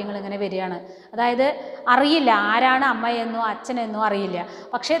കാര്യങ്ങൾ ഇങ്ങനെ വരികയാണ്. അതായത് അറിയില്ല ആരാണ് അമ്മയെന്നോ അച്ഛനെന്നോ അറിയില്ല.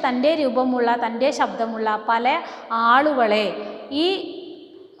 പക്ഷേ തൻ്റെ രൂപമുള്ള, തൻ്റെ ശബ്ദമുള്ള പല ആളുകളെ ഈ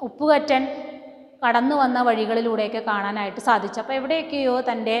ഉപ്പുകൊറ്റൻ കടന്നു വന്ന വഴികളിലൂടെയൊക്കെ കാണാനായിട്ട് സാധിച്ചു. അപ്പോൾ എവിടെയൊക്കെയോ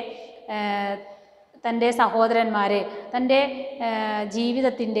തൻ്റെ സഹോദരന്മാർ, തൻ്റെ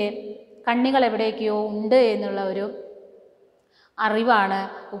ജീവിതത്തിൻ്റെ കണ്ണികൾ എവിടെയൊക്കെയോ ഉണ്ട് എന്നുള്ള ഒരു അറിവാണ്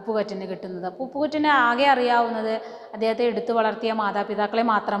ഉപ്പുകൊറ്റന് കിട്ടുന്നത്. അപ്പോൾ ഉപ്പുകൊറ്റന് ആകെ അറിയാവുന്നത് അദ്ദേഹത്തെ എടുത്തു വളർത്തിയ മാതാപിതാക്കളെ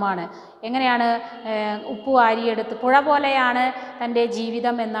മാത്രമാണ്. എങ്ങനെയാണ് ഉപ്പ് വാരിയെടുത്ത്, പുഴ പോലെയാണ് തൻ്റെ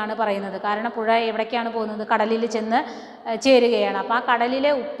ജീവിതം എന്നാണ് പറയുന്നത്. കാരണം പുഴ എവിടേക്കാണ് പോകുന്നത്? കടലിൽ ചെന്ന് ചേരുകയാണ്. അപ്പോൾ ആ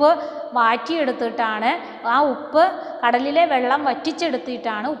കടലിലെ ഉപ്പ് വാറ്റിയെടുത്തിട്ടാണ്, ആ ഉപ്പ് കടലിലെ വെള്ളം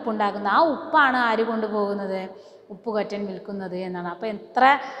വറ്റിച്ചെടുത്തിട്ടാണ് ഉപ്പുണ്ടാക്കുന്നത്. ആ ഉപ്പാണ് ആര് കൊണ്ടുപോകുന്നത്? ഉപ്പുകൊറ്റൻ വിൽക്കുന്നത് എന്നാണ്. അപ്പോൾ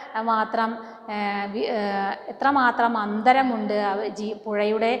എത്രമാത്രം അന്തരമുണ്ട്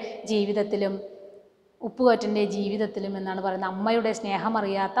പുഴയുടെ ജീവിതത്തിലും ഉപ്പുകൊറ്റൻ്റെ ജീവിതത്തിലും എന്നാണ് പറയുന്നത്. അമ്മയുടെ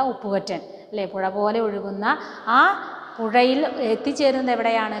സ്നേഹമറിയാത്ത ഉപ്പുകൊറ്റൻ അല്ലേ? പുഴ പോലെ ഒഴുകുന്ന ആ പുഴയിൽ എത്തിച്ചേരുന്നത്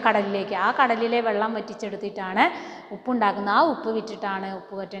എവിടെയാണ്? കടലിലേക്ക്. ആ കടലിലെ വെള്ളം വറ്റിച്ചെടുത്തിട്ടാണ് ഉപ്പുണ്ടാക്കുന്നത്. ആ ഉപ്പ് വിറ്റിട്ടാണ്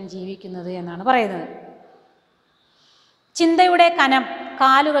ഉപ്പുകൊറ്റൻ ജീവിക്കുന്നത് എന്നാണ് പറയുന്നത്. ചിന്തയുടെ കനം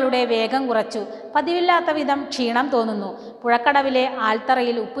കാലുകളുടെ വേഗം കുറച്ചു. പതിവില്ലാത്ത വിധം ക്ഷീണം തോന്നുന്നു. പുഴക്കടവിലെ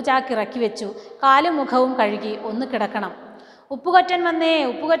ആൽത്തറയിൽ ഉപ്പുചാക്കിറക്കി വെച്ചു. കാലും മുഖവും കഴുകി ഒന്ന് കിടക്കണം. ഉപ്പുകൊറ്റൻ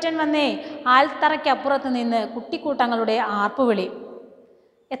വന്നേ. ആൽത്തറയ്ക്കപ്പുറത്ത് നിന്ന് കുട്ടിക്കൂട്ടങ്ങളുടെ ആർപ്പുവിളി.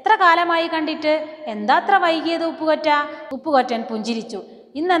 എത്ര കാലമായി കണ്ടിട്ട്? എന്താ അത്ര വൈകിയത് ഉപ്പുകൊറ്റ? ഉപ്പുകൊറ്റൻ പുഞ്ചിരിച്ചു.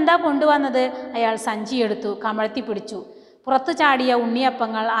 ഇന്നെന്താ കൊണ്ടുവന്നത്? അയാൾ സഞ്ചിയെടുത്തു കമഴ്ത്തി പിടിച്ചു. പുറത്തു ചാടിയ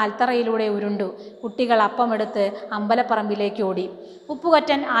ഉണ്ണിയപ്പങ്ങൾ ആൽത്തറയിലൂടെ ഉരുണ്ടു. കുട്ടികൾ അപ്പമെടുത്ത് അമ്പലപ്പറമ്പിലേക്ക് ഓടി.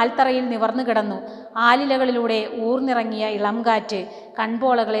 ഉപ്പുകൊറ്റൻ ആൽത്തറയിൽ നിവർന്നു കിടന്നു. ആലിലകളിലൂടെ ഊർന്നിറങ്ങിയ ഇളം കാറ്റ്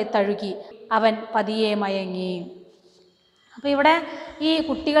കൺപോളകളെ തഴുകി. അവൻ പതിയെ മയങ്ങി. അപ്പോൾ ഇവിടെ ഈ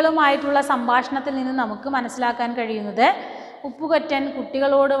കുട്ടികളുമായിട്ടുള്ള സംഭാഷണത്തിൽ നിന്ന് നമുക്ക് മനസ്സിലാക്കാൻ കഴിയുന്നത് ഉപ്പുകൊറ്റൻ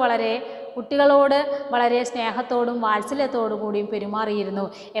കുട്ടികളോട് വളരെ സ്നേഹത്തോടും വാത്സല്യത്തോടു കൂടിയും പെരുമാറിയിരുന്നു.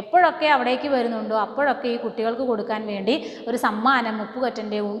 എപ്പോഴൊക്കെ അവിടേക്ക് വരുന്നുണ്ടോ അപ്പോഴൊക്കെ ഈ കുട്ടികൾക്ക് കൊടുക്കാൻ വേണ്ടി ഒരു സമ്മാനം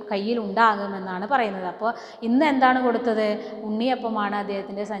ഉപ്പുകൊറ്റൻ്റെ കയ്യിൽ ഉണ്ടാകുമെന്നാണ് പറയുന്നത്. അപ്പോൾ ഇന്ന് എന്താണ് കൊടുത്തത്? ഉണ്ണിയപ്പമാണ്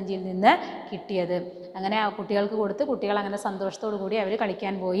അദ്ദേഹത്തിൻ്റെ സഞ്ചിയിൽ നിന്ന് കിട്ടിയത്. അങ്ങനെ ആ കുട്ടികൾക്ക് കൊടുത്ത് കുട്ടികൾ അങ്ങനെ സന്തോഷത്തോടു കൂടി അവർ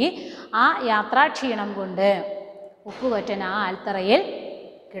കളിക്കാൻ പോയി. ആ യാത്രാക്ഷീണം കൊണ്ട് ഉപ്പുകൊറ്റൻ ആ ആൽത്തറയിൽ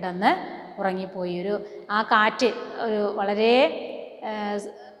കിടന്ന് ഉറങ്ങിപ്പോയി. ആ കാറ്റ്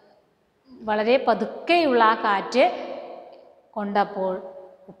വളരെ പതുക്കെയുള്ള ആ കാറ്റ് കൊണ്ടപ്പോൾ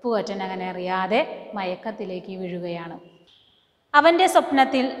ഉപ്പുകൊറ്റൻ അങ്ങനെ അറിയാതെ മയക്കത്തിലേക്ക് വീഴുകയാണ്. അവൻ്റെ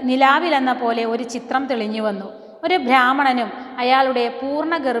സ്വപ്നത്തിൽ നിലാവിലെന്ന പോലെ ഒരു ചിത്രം തെളിഞ്ഞു വന്നു. ഒരു ബ്രാഹ്മണനും അയാളുടെ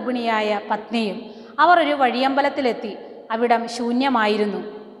പൂർണ്ണ ഗർഭിണിയായ പത്നിയും. അവർ ഒരു വഴിയമ്പലത്തിലെത്തി. അവിടം ശൂന്യമായിരുന്നു.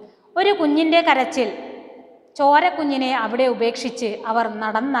 ഒരു കുഞ്ഞിൻ്റെ കരച്ചിൽ. ചോരക്കുഞ്ഞിനെ അവിടെ ഉപേക്ഷിച്ച് അവർ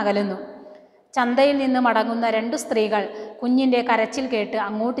നടന്നകലുന്നു. ചന്തയിൽ നിന്ന് മടങ്ങുന്ന 2 സ്ത്രീകൾ കുഞ്ഞിൻ്റെ കരച്ചിൽ കേട്ട്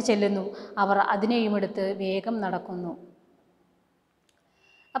അങ്ങോട്ട് ചെല്ലുന്നു. അവർ അതിനെയുമെടുത്ത് വേഗം നടക്കുന്നു.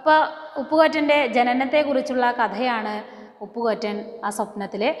 അപ്പോൾ ഉപ്പുകൊറ്റൻ്റെ ജനനത്തെക്കുറിച്ചുള്ള കഥയാണ് ഉപ്പുകൊറ്റൻ ആ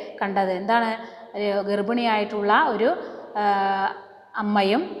സ്വപ്നത്തിൽ കണ്ടത്. എന്താണ്? ഗർഭിണിയായിട്ടുള്ള ഒരു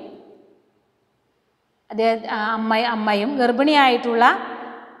അമ്മയും ഗർഭിണിയായിട്ടുള്ള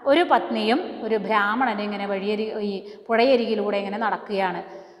ഒരു പത്നിയും ഒരു ബ്രാഹ്മണനും ഇങ്ങനെ ഈ പുഴയരികിലൂടെ ഇങ്ങനെ നടക്കുകയാണ്.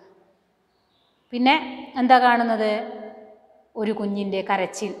 പിന്നെ എന്താ കാണുന്നത്? ഒരു കുഞ്ഞിൻ്റെ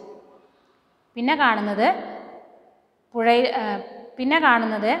കരച്ചിൽ. പിന്നെ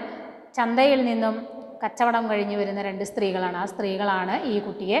കാണുന്നത് ചന്തയിൽ നിന്നും കച്ചവടം കഴിഞ്ഞ് വരുന്ന 2 സ്ത്രീകളാണ്. ആ സ്ത്രീകളാണ് ഈ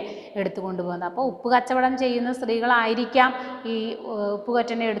കുട്ടിയെ എടുത്തുകൊണ്ട് പോകുന്നത്. അപ്പോൾ ഉപ്പ് കച്ചവടം ചെയ്യുന്ന സ്ത്രീകളായിരിക്കാം ഈ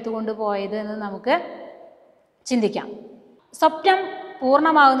ഉപ്പുകൊറ്റനെ എടുത്തുകൊണ്ട് പോയത് എന്ന് നമുക്ക് ചിന്തിക്കാം. സ്വപ്നം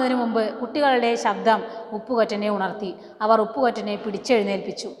പൂർണ്ണമാകുന്നതിന് മുമ്പ് കുട്ടികളുടെ ശബ്ദം ഉപ്പുകൊറ്റനെ ഉണർത്തി. അവർ ഉപ്പുകൊറ്റനെ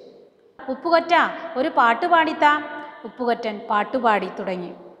പിടിച്ചെഴുന്നേൽപ്പിച്ചു. ഉപ്പുകൊറ്റ, ഒരു പാട്ട് പാടിത്താ. ഉപ്പുകൊറ്റൻ പാട്ടുപാടി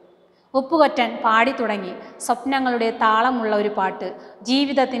തുടങ്ങി. ഉപ്പുകൊറ്റൻ പാടി തുടങ്ങി. സ്വപ്നങ്ങളുടെ താളമുള്ള ഒരു പാട്ട്,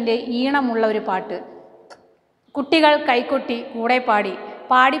 ജീവിതത്തിൻ്റെ ഈണമുള്ള ഒരു പാട്ട്. കുട്ടികൾ കൈകൊട്ടി കൂടെ പാടി.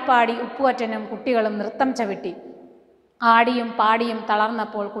 പാടിപ്പാടി ഉപ്പുകൊറ്റനും കുട്ടികളും നൃത്തം ചവിട്ടി. ആടിയും പാടിയും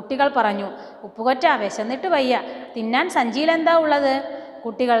തളർന്നപ്പോൾ കുട്ടികൾ പറഞ്ഞു, ഉപ്പുകൊറ്റ, വിശന്നിട്ട് വയ്യ, തിന്നാൻ സഞ്ചിയിൽ എന്താ ഉള്ളത്?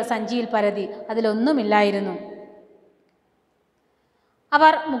 കുട്ടികൾ സഞ്ചിയിൽ പരതി. അതിലൊന്നുമില്ലായിരുന്നു.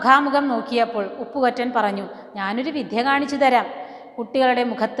 അവർ മുഖാമുഖം നോക്കിയപ്പോൾ ഉപ്പുകൊറ്റൻ പറഞ്ഞു, ഞാനൊരു വിദ്യ കാണിച്ചു തരാം. കുട്ടികളുടെ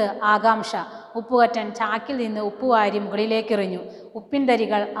മുഖത്ത് ആകാംക്ഷ. ഉപ്പുകൊറ്റൻ ചാക്കിൽ നിന്ന് ഉപ്പുവാരി മുകളിലേക്കെറിഞ്ഞു. ഉപ്പിൻ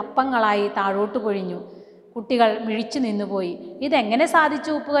തരികൾ അപ്പങ്ങളായി താഴോട്ട് പൊഴിഞ്ഞു. കുട്ടികൾ മിഴിച്ചു നിന്നുപോയി. ഇതെങ്ങനെ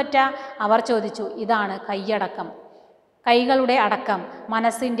സാധിച്ചു ഉപ്പുകൊറ്റ? അവർ ചോദിച്ചു. ഇതാണ് കൈയടക്കം, കൈകളുടെ അടക്കം,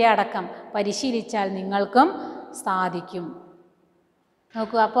 മനസ്സിൻ്റെ അടക്കം. പരിശീലിച്ചാൽ നിങ്ങൾക്കും സാധിക്കും.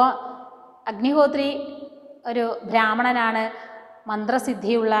 നോക്കൂ, അപ്പോൾ അഗ്നിഹോത്രി ഒരു ബ്രാഹ്മണനാണ്,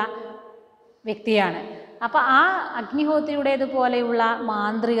 മന്ത്രസിദ്ധിയുള്ള വ്യക്തിയാണ്. അപ്പോൾ ആ അഗ്നിഹോത്രിയുടേതുപോലെയുള്ള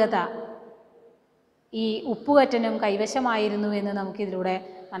മാന്ത്രികത ഈ ഉപ്പുകൊറ്റനും കൈവശമായിരുന്നു എന്ന് നമുക്കിതിലൂടെ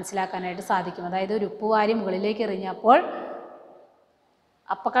മനസ്സിലാക്കാനായിട്ട് സാധിക്കും. അതായത് ഒരു ഉപ്പുവാരി മുകളിലേക്ക് എറിഞ്ഞപ്പോൾ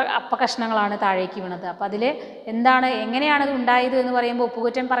അപ്പകഷ്ണങ്ങളാണ് താഴേക്ക് വീണത്. അപ്പോൾ അതിൽ എന്താണ്, എങ്ങനെയാണത് ഉണ്ടായത് എന്ന് പറയുമ്പോൾ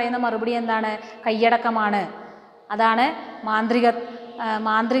ഉപ്പുകൊറ്റൻ പറയുന്ന മറുപടി എന്താണ്? കൈയടക്കമാണ്. അതാണ്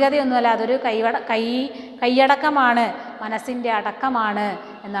മാന്ത്രികതയൊന്നുമല്ല, അതൊരു കൈയടക്കമാണ്, മനസ്സിൻ്റെ അടക്കമാണ്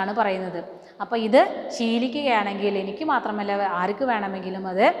എന്നാണ് പറയുന്നത്. അപ്പോൾ ഇത് ശീലിക്കുകയാണെങ്കിൽ എനിക്ക് മാത്രമല്ല ആർക്ക് വേണമെങ്കിലും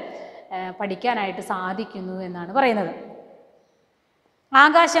അത് പഠിക്കാനായിട്ട് സാധിക്കുന്നു എന്നാണ് പറയുന്നത്.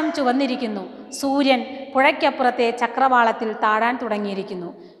 ആകാശം ചുവന്നിരിക്കുന്നു. സൂര്യൻ പുഴയ്ക്കപ്പുറത്തെ ചക്രവാളത്തിൽ താഴാൻ തുടങ്ങിയിരിക്കുന്നു.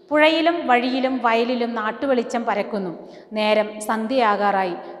 പുഴയിലും വഴിയിലും വയലിലും നാട്ടുവെളിച്ചം പരക്കുന്നു. നേരം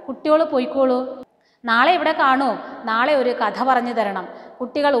സന്ധ്യയാകാറായി. കുട്ടിയോൾ പോയിക്കോളൂ, നാളെ ഇവിടെ കാണൂ, നാളെ ഒരു കഥ പറഞ്ഞു തരണം.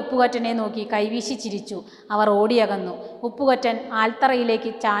 കുട്ടികൾ ഉപ്പുകൊറ്റനെ നോക്കി കൈവീശി ചിരിച്ചു. അവർ ഓടിയകന്നു. ഉപ്പുകൊറ്റൻ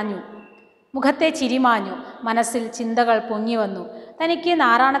ആൽത്തറയിലേക്ക് ചാഞ്ഞു. മുഖത്തെ ചിരിമാഞ്ഞു. മനസ്സിൽ ചിന്തകൾ പൊങ്ങി വന്നു. തനിക്ക്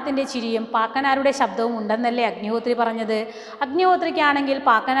നാറാണത്തിൻ്റെ ചിരിയും പാക്കനാരുടെ ശബ്ദവും ഉണ്ടെന്നല്ലേ അഗ്നിഹോത്രി പറഞ്ഞത്? അഗ്നിഹോത്രിക്കാണെങ്കിൽ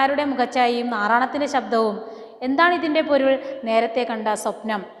പാക്കനാരുടെ മുഖച്ചായയും നാറാണത്തിൻ്റെ ശബ്ദവും. എന്താണ് ഇതിൻ്റെ പൊരുൾ? നേരത്തെ കണ്ട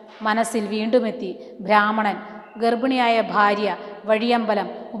സ്വപ്നം മനസ്സിൽ വീണ്ടുമെത്തി. ബ്രാഹ്മണൻ, ഗർഭിണിയായ ഭാര്യ, വഴിയമ്പലം,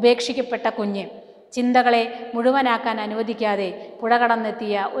 ഉപേക്ഷിക്കപ്പെട്ട കുഞ്ഞ്. ചിന്തകളെ മുഴുവനാക്കാൻ അനുവദിക്കാതെ പുഴ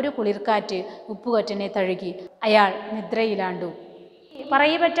കടന്നെത്തിയ ഒരു കുളിർക്കാറ്റ് ഉപ്പുകൊറ്റനെ തഴുകി. അയാൾ നിദ്രയിലാണ്ടു.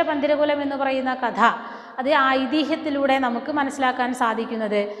 പറയപ്പെട്ട പന്തിരകുലം എന്ന് പറയുന്ന കഥ, അത് ഐതിഹ്യത്തിലൂടെ നമുക്ക് മനസ്സിലാക്കാൻ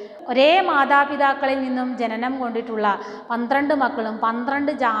സാധിക്കുന്നത് ഒരേ മാതാപിതാക്കളിൽ നിന്നും ജനനം കൊണ്ടിട്ടുള്ള 12 മക്കളും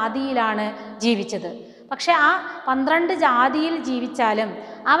 12 ജാതിയിലാണ് ജീവിച്ചത്. പക്ഷെ ആ 12 ജാതിയിൽ ജീവിച്ചാലും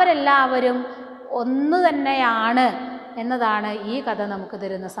അവരെല്ലാവരും ഒന്ന് തന്നെയാണ് എന്നതാണ് ഈ കഥ നമുക്ക്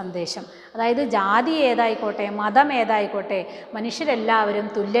തരുന്ന സന്ദേശം. അതായത് ജാതി ഏതായിക്കോട്ടെ, മതം ഏതായിക്കോട്ടെ, മനുഷ്യരെല്ലാവരും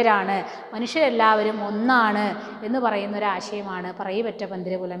തുല്യരാണ്, മനുഷ്യരെല്ലാവരും ഒന്നാണ് എന്ന് പറയുന്ന ഒരു ആശയമാണ് പറയപ്പെട്ട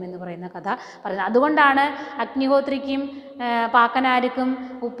പന്തിരകുലം എന്ന് പറയുന്ന കഥ പറയുന്നത്. അതുകൊണ്ടാണ് അഗ്നിഹോത്രിക്കും പാക്കനാർക്കും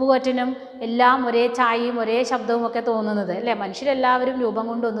ഉപ്പുകൊറ്റനും എല്ലാം ഒരേ ചായയും ഒരേ ശബ്ദവും ഒക്കെ തോന്നുന്നത്, അല്ലേ? മനുഷ്യരെല്ലാവരും രൂപം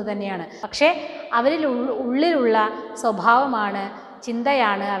കൊണ്ട് ഒന്ന് തന്നെയാണ്. പക്ഷേ അവരിൽ ഉള്ളിലുള്ള സ്വഭാവമാണ്,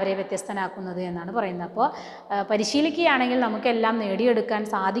 ചിന്തയാണ് അവരെ വ്യത്യസ്തനാക്കുന്നത് എന്നാണ് പറയുന്നത്. അപ്പോൾ പരിശീലിക്കുകയാണെങ്കിൽ നമുക്കെല്ലാം നേടിയെടുക്കാൻ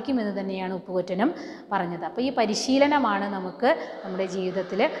സാധിക്കുമെന്ന് തന്നെയാണ് ഉപ്പുകൊറ്റനും പറഞ്ഞത്. അപ്പോൾ ഈ പരിശീലനമാണ് നമുക്ക് നമ്മുടെ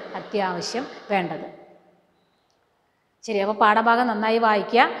ജീവിതത്തിൽ അത്യാവശ്യം വേണ്ടത്. ശരി, അപ്പോൾ പാഠഭാഗം നന്നായി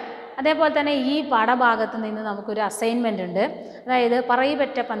വായിക്കുക. അതേപോലെ തന്നെ ഈ പാഠഭാഗത്ത് നിന്ന് നമുക്കൊരു അസൈൻമെൻ്റ് ഉണ്ട്. അതായത്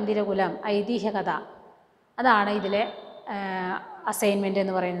പറയപ്പെട്ട പന്തിരകുലം ഐതിഹ്യകഥ, അതാണ് ഇതിലെ അസൈൻമെൻ്റ്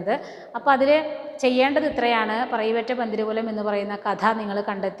എന്ന് പറയുന്നത്. അപ്പോൾ അതിൽ ചെയ്യേണ്ടത് ഇത്രയാണ്. പറയപ്പെട്ട പന്തിരകുലം എന്ന് പറയുന്ന കഥ നിങ്ങൾ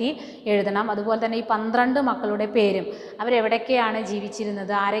കണ്ടെത്തി എഴുതണം. അതുപോലെ തന്നെ ഈ 12 മക്കളുടെ പേരും അവരെവിടേക്കെയാണ്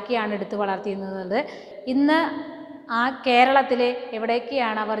ജീവിച്ചിരുന്നത്, ആരൊക്കെയാണ് എടുത്തു വളർത്തിയിരുന്നത്, ഇന്ന് ആ കേരളത്തിൽ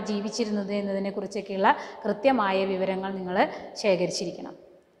എവിടേക്കെയാണ് അവർ ജീവിച്ചിരുന്നത് എന്നതിനെക്കുറിച്ചൊക്കെയുള്ള കൃത്യമായ വിവരങ്ങൾ നിങ്ങൾ ശേഖരിച്ചിരിക്കണം.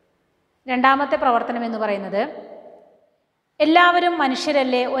 രണ്ടാമത്തെ പ്രവർത്തനം എന്ന് പറയുന്നത് എല്ലാവരും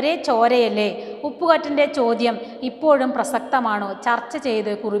മനുഷ്യരല്ലേ, ഒരേ ചോരയല്ലേ? ഉപ്പുകൊറ്റൻ്റെ ചോദ്യം ഇപ്പോഴും പ്രസക്തമാണോ? ചർച്ച ചെയ്ത്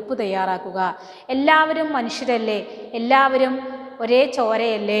കുറിപ്പ് തയ്യാറാക്കുക. എല്ലാവരും മനുഷ്യരല്ലേ, എല്ലാവരും ഒരേ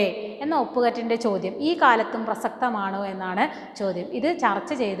ചോരയല്ലേ എന്ന ഉപ്പുകൊറ്റൻ്റെ ചോദ്യം ഈ കാലത്തും പ്രസക്തമാണോ എന്നാണ് ചോദ്യം. ഇത്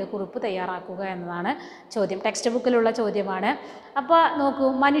ചർച്ച ചെയ്ത് കുറിപ്പ് തയ്യാറാക്കുക എന്നതാണ് ചോദ്യം. ടെക്സ്റ്റ് ബുക്കിലുള്ള ചോദ്യമാണ്. അപ്പോൾ നോക്കൂ,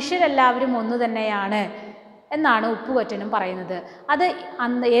 മനുഷ്യരെല്ലാവരും ഒന്നു തന്നെയാണ് എന്നാണ് ഉപ്പുകൊറ്റനും പറയുന്നത്. അത്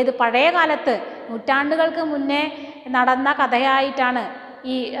പഴയ കാലത്ത് നൂറ്റാണ്ടുകൾക്ക് മുന്നേ നടന്ന കഥയായിട്ടാണ്,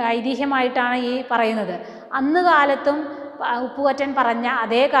 ഈ ഐതിഹ്യമായിട്ടാണ് ഈ പറയുന്നത്. അന്ന് കാലത്തും ഉപ്പുകൊറ്റൻ പറഞ്ഞ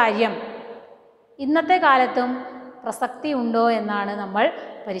അതേ കാര്യം ഇന്നത്തെ കാലത്തും പ്രസക്തി ഉണ്ടോ എന്നാണ് നമ്മൾ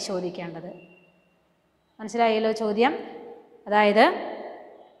പരിശോധിക്കേണ്ടത്. മനസ്സിലായല്ലോ ചോദ്യം? അതായത്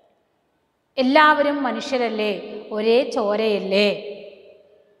എല്ലാവരും മനുഷ്യരല്ലേ, ഒരേ ചോരയല്ലേ?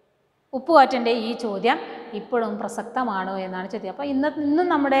 ഉപ്പുകാറ്റൻ്റെ ഈ ചോദ്യം ഇപ്പോഴും പ്രസക്തമാണോ എന്നാണ് ചോദ്യം. അപ്പോൾ ഇന്നും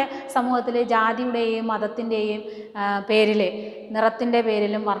നമ്മുടെ സമൂഹത്തിൽ ജാതിയുടെയും മതത്തിൻ്റെയും പേരിൽ, നിറത്തിൻ്റെ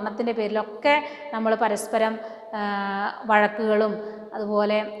പേരിലും വർണ്ണത്തിൻ്റെ പേരിലൊക്കെ നമ്മൾ പരസ്പരം വഴക്കുകളും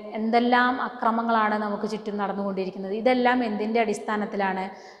അതുപോലെ എന്തെല്ലാം അക്രമങ്ങളാണ് നമുക്ക് ചുറ്റും നടന്നുകൊണ്ടിരിക്കുന്നത്. ഇതെല്ലാം എന്തിൻ്റെ അടിസ്ഥാനത്തിലാണ്?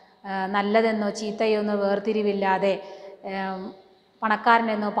 നല്ലതെന്നോ ചീത്തയോ എന്നോ വേർതിരിവില്ലാതെ,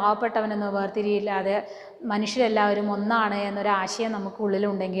 പണക്കാരനെന്നോ പാവപ്പെട്ടവനെന്നോ വേർതിരിവില്ലാതെ മനുഷ്യരെല്ലാവരും ഒന്നാണ് എന്നൊരാശയം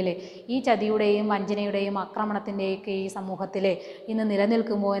നമുക്കുള്ളിലുണ്ടെങ്കിൽ ഈ ചതിയുടെയും വഞ്ചനയുടെയും ആക്രമണത്തിൻ്റെയൊക്കെ ഈ സമൂഹത്തിൽ ഇന്ന്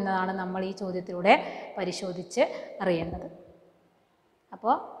നിലനിൽക്കുമോ എന്നതാണ് നമ്മൾ ഈ ചോദ്യത്തിലൂടെ പരിശോധിച്ച് അറിയേണ്ടത്.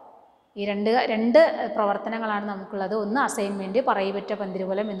 അപ്പോൾ ഈ രണ്ട് പ്രവർത്തനങ്ങളാണ് നമുക്കുള്ളത്. ഒന്ന് അസൈൻമെൻറ്റ്, പറയിപെറ്റ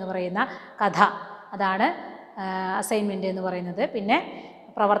പന്തിരുകുലം എന്ന് പറയുന്ന കഥ, അതാണ് അസൈൻമെൻറ്റ് എന്ന് പറയുന്നത്. പിന്നെ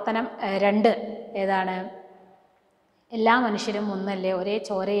പ്രവർത്തനം 2 ഏതാണ്? എല്ലാ മനുഷ്യരും ഒന്നല്ലേ, ഒരേ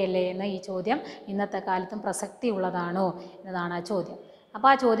ചോരയല്ലേ എന്ന ഈ ചോദ്യം ഇന്നത്തെ കാലത്തും പ്രസക്തി ഉള്ളതാണോ എന്നതാണ് ആ ചോദ്യം. അപ്പോൾ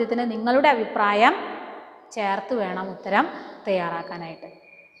ആ ചോദ്യത്തിന് നിങ്ങളുടെ അഭിപ്രായം ചേർത്ത് വേണം ഉത്തരം തയ്യാറാക്കാനായിട്ട്.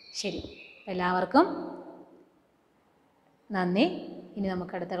 ശരി, എല്ലാവർക്കും നന്ദി. ഇനി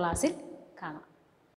നമുക്ക് അടുത്ത ക്ലാസ്സിൽ കാണാം.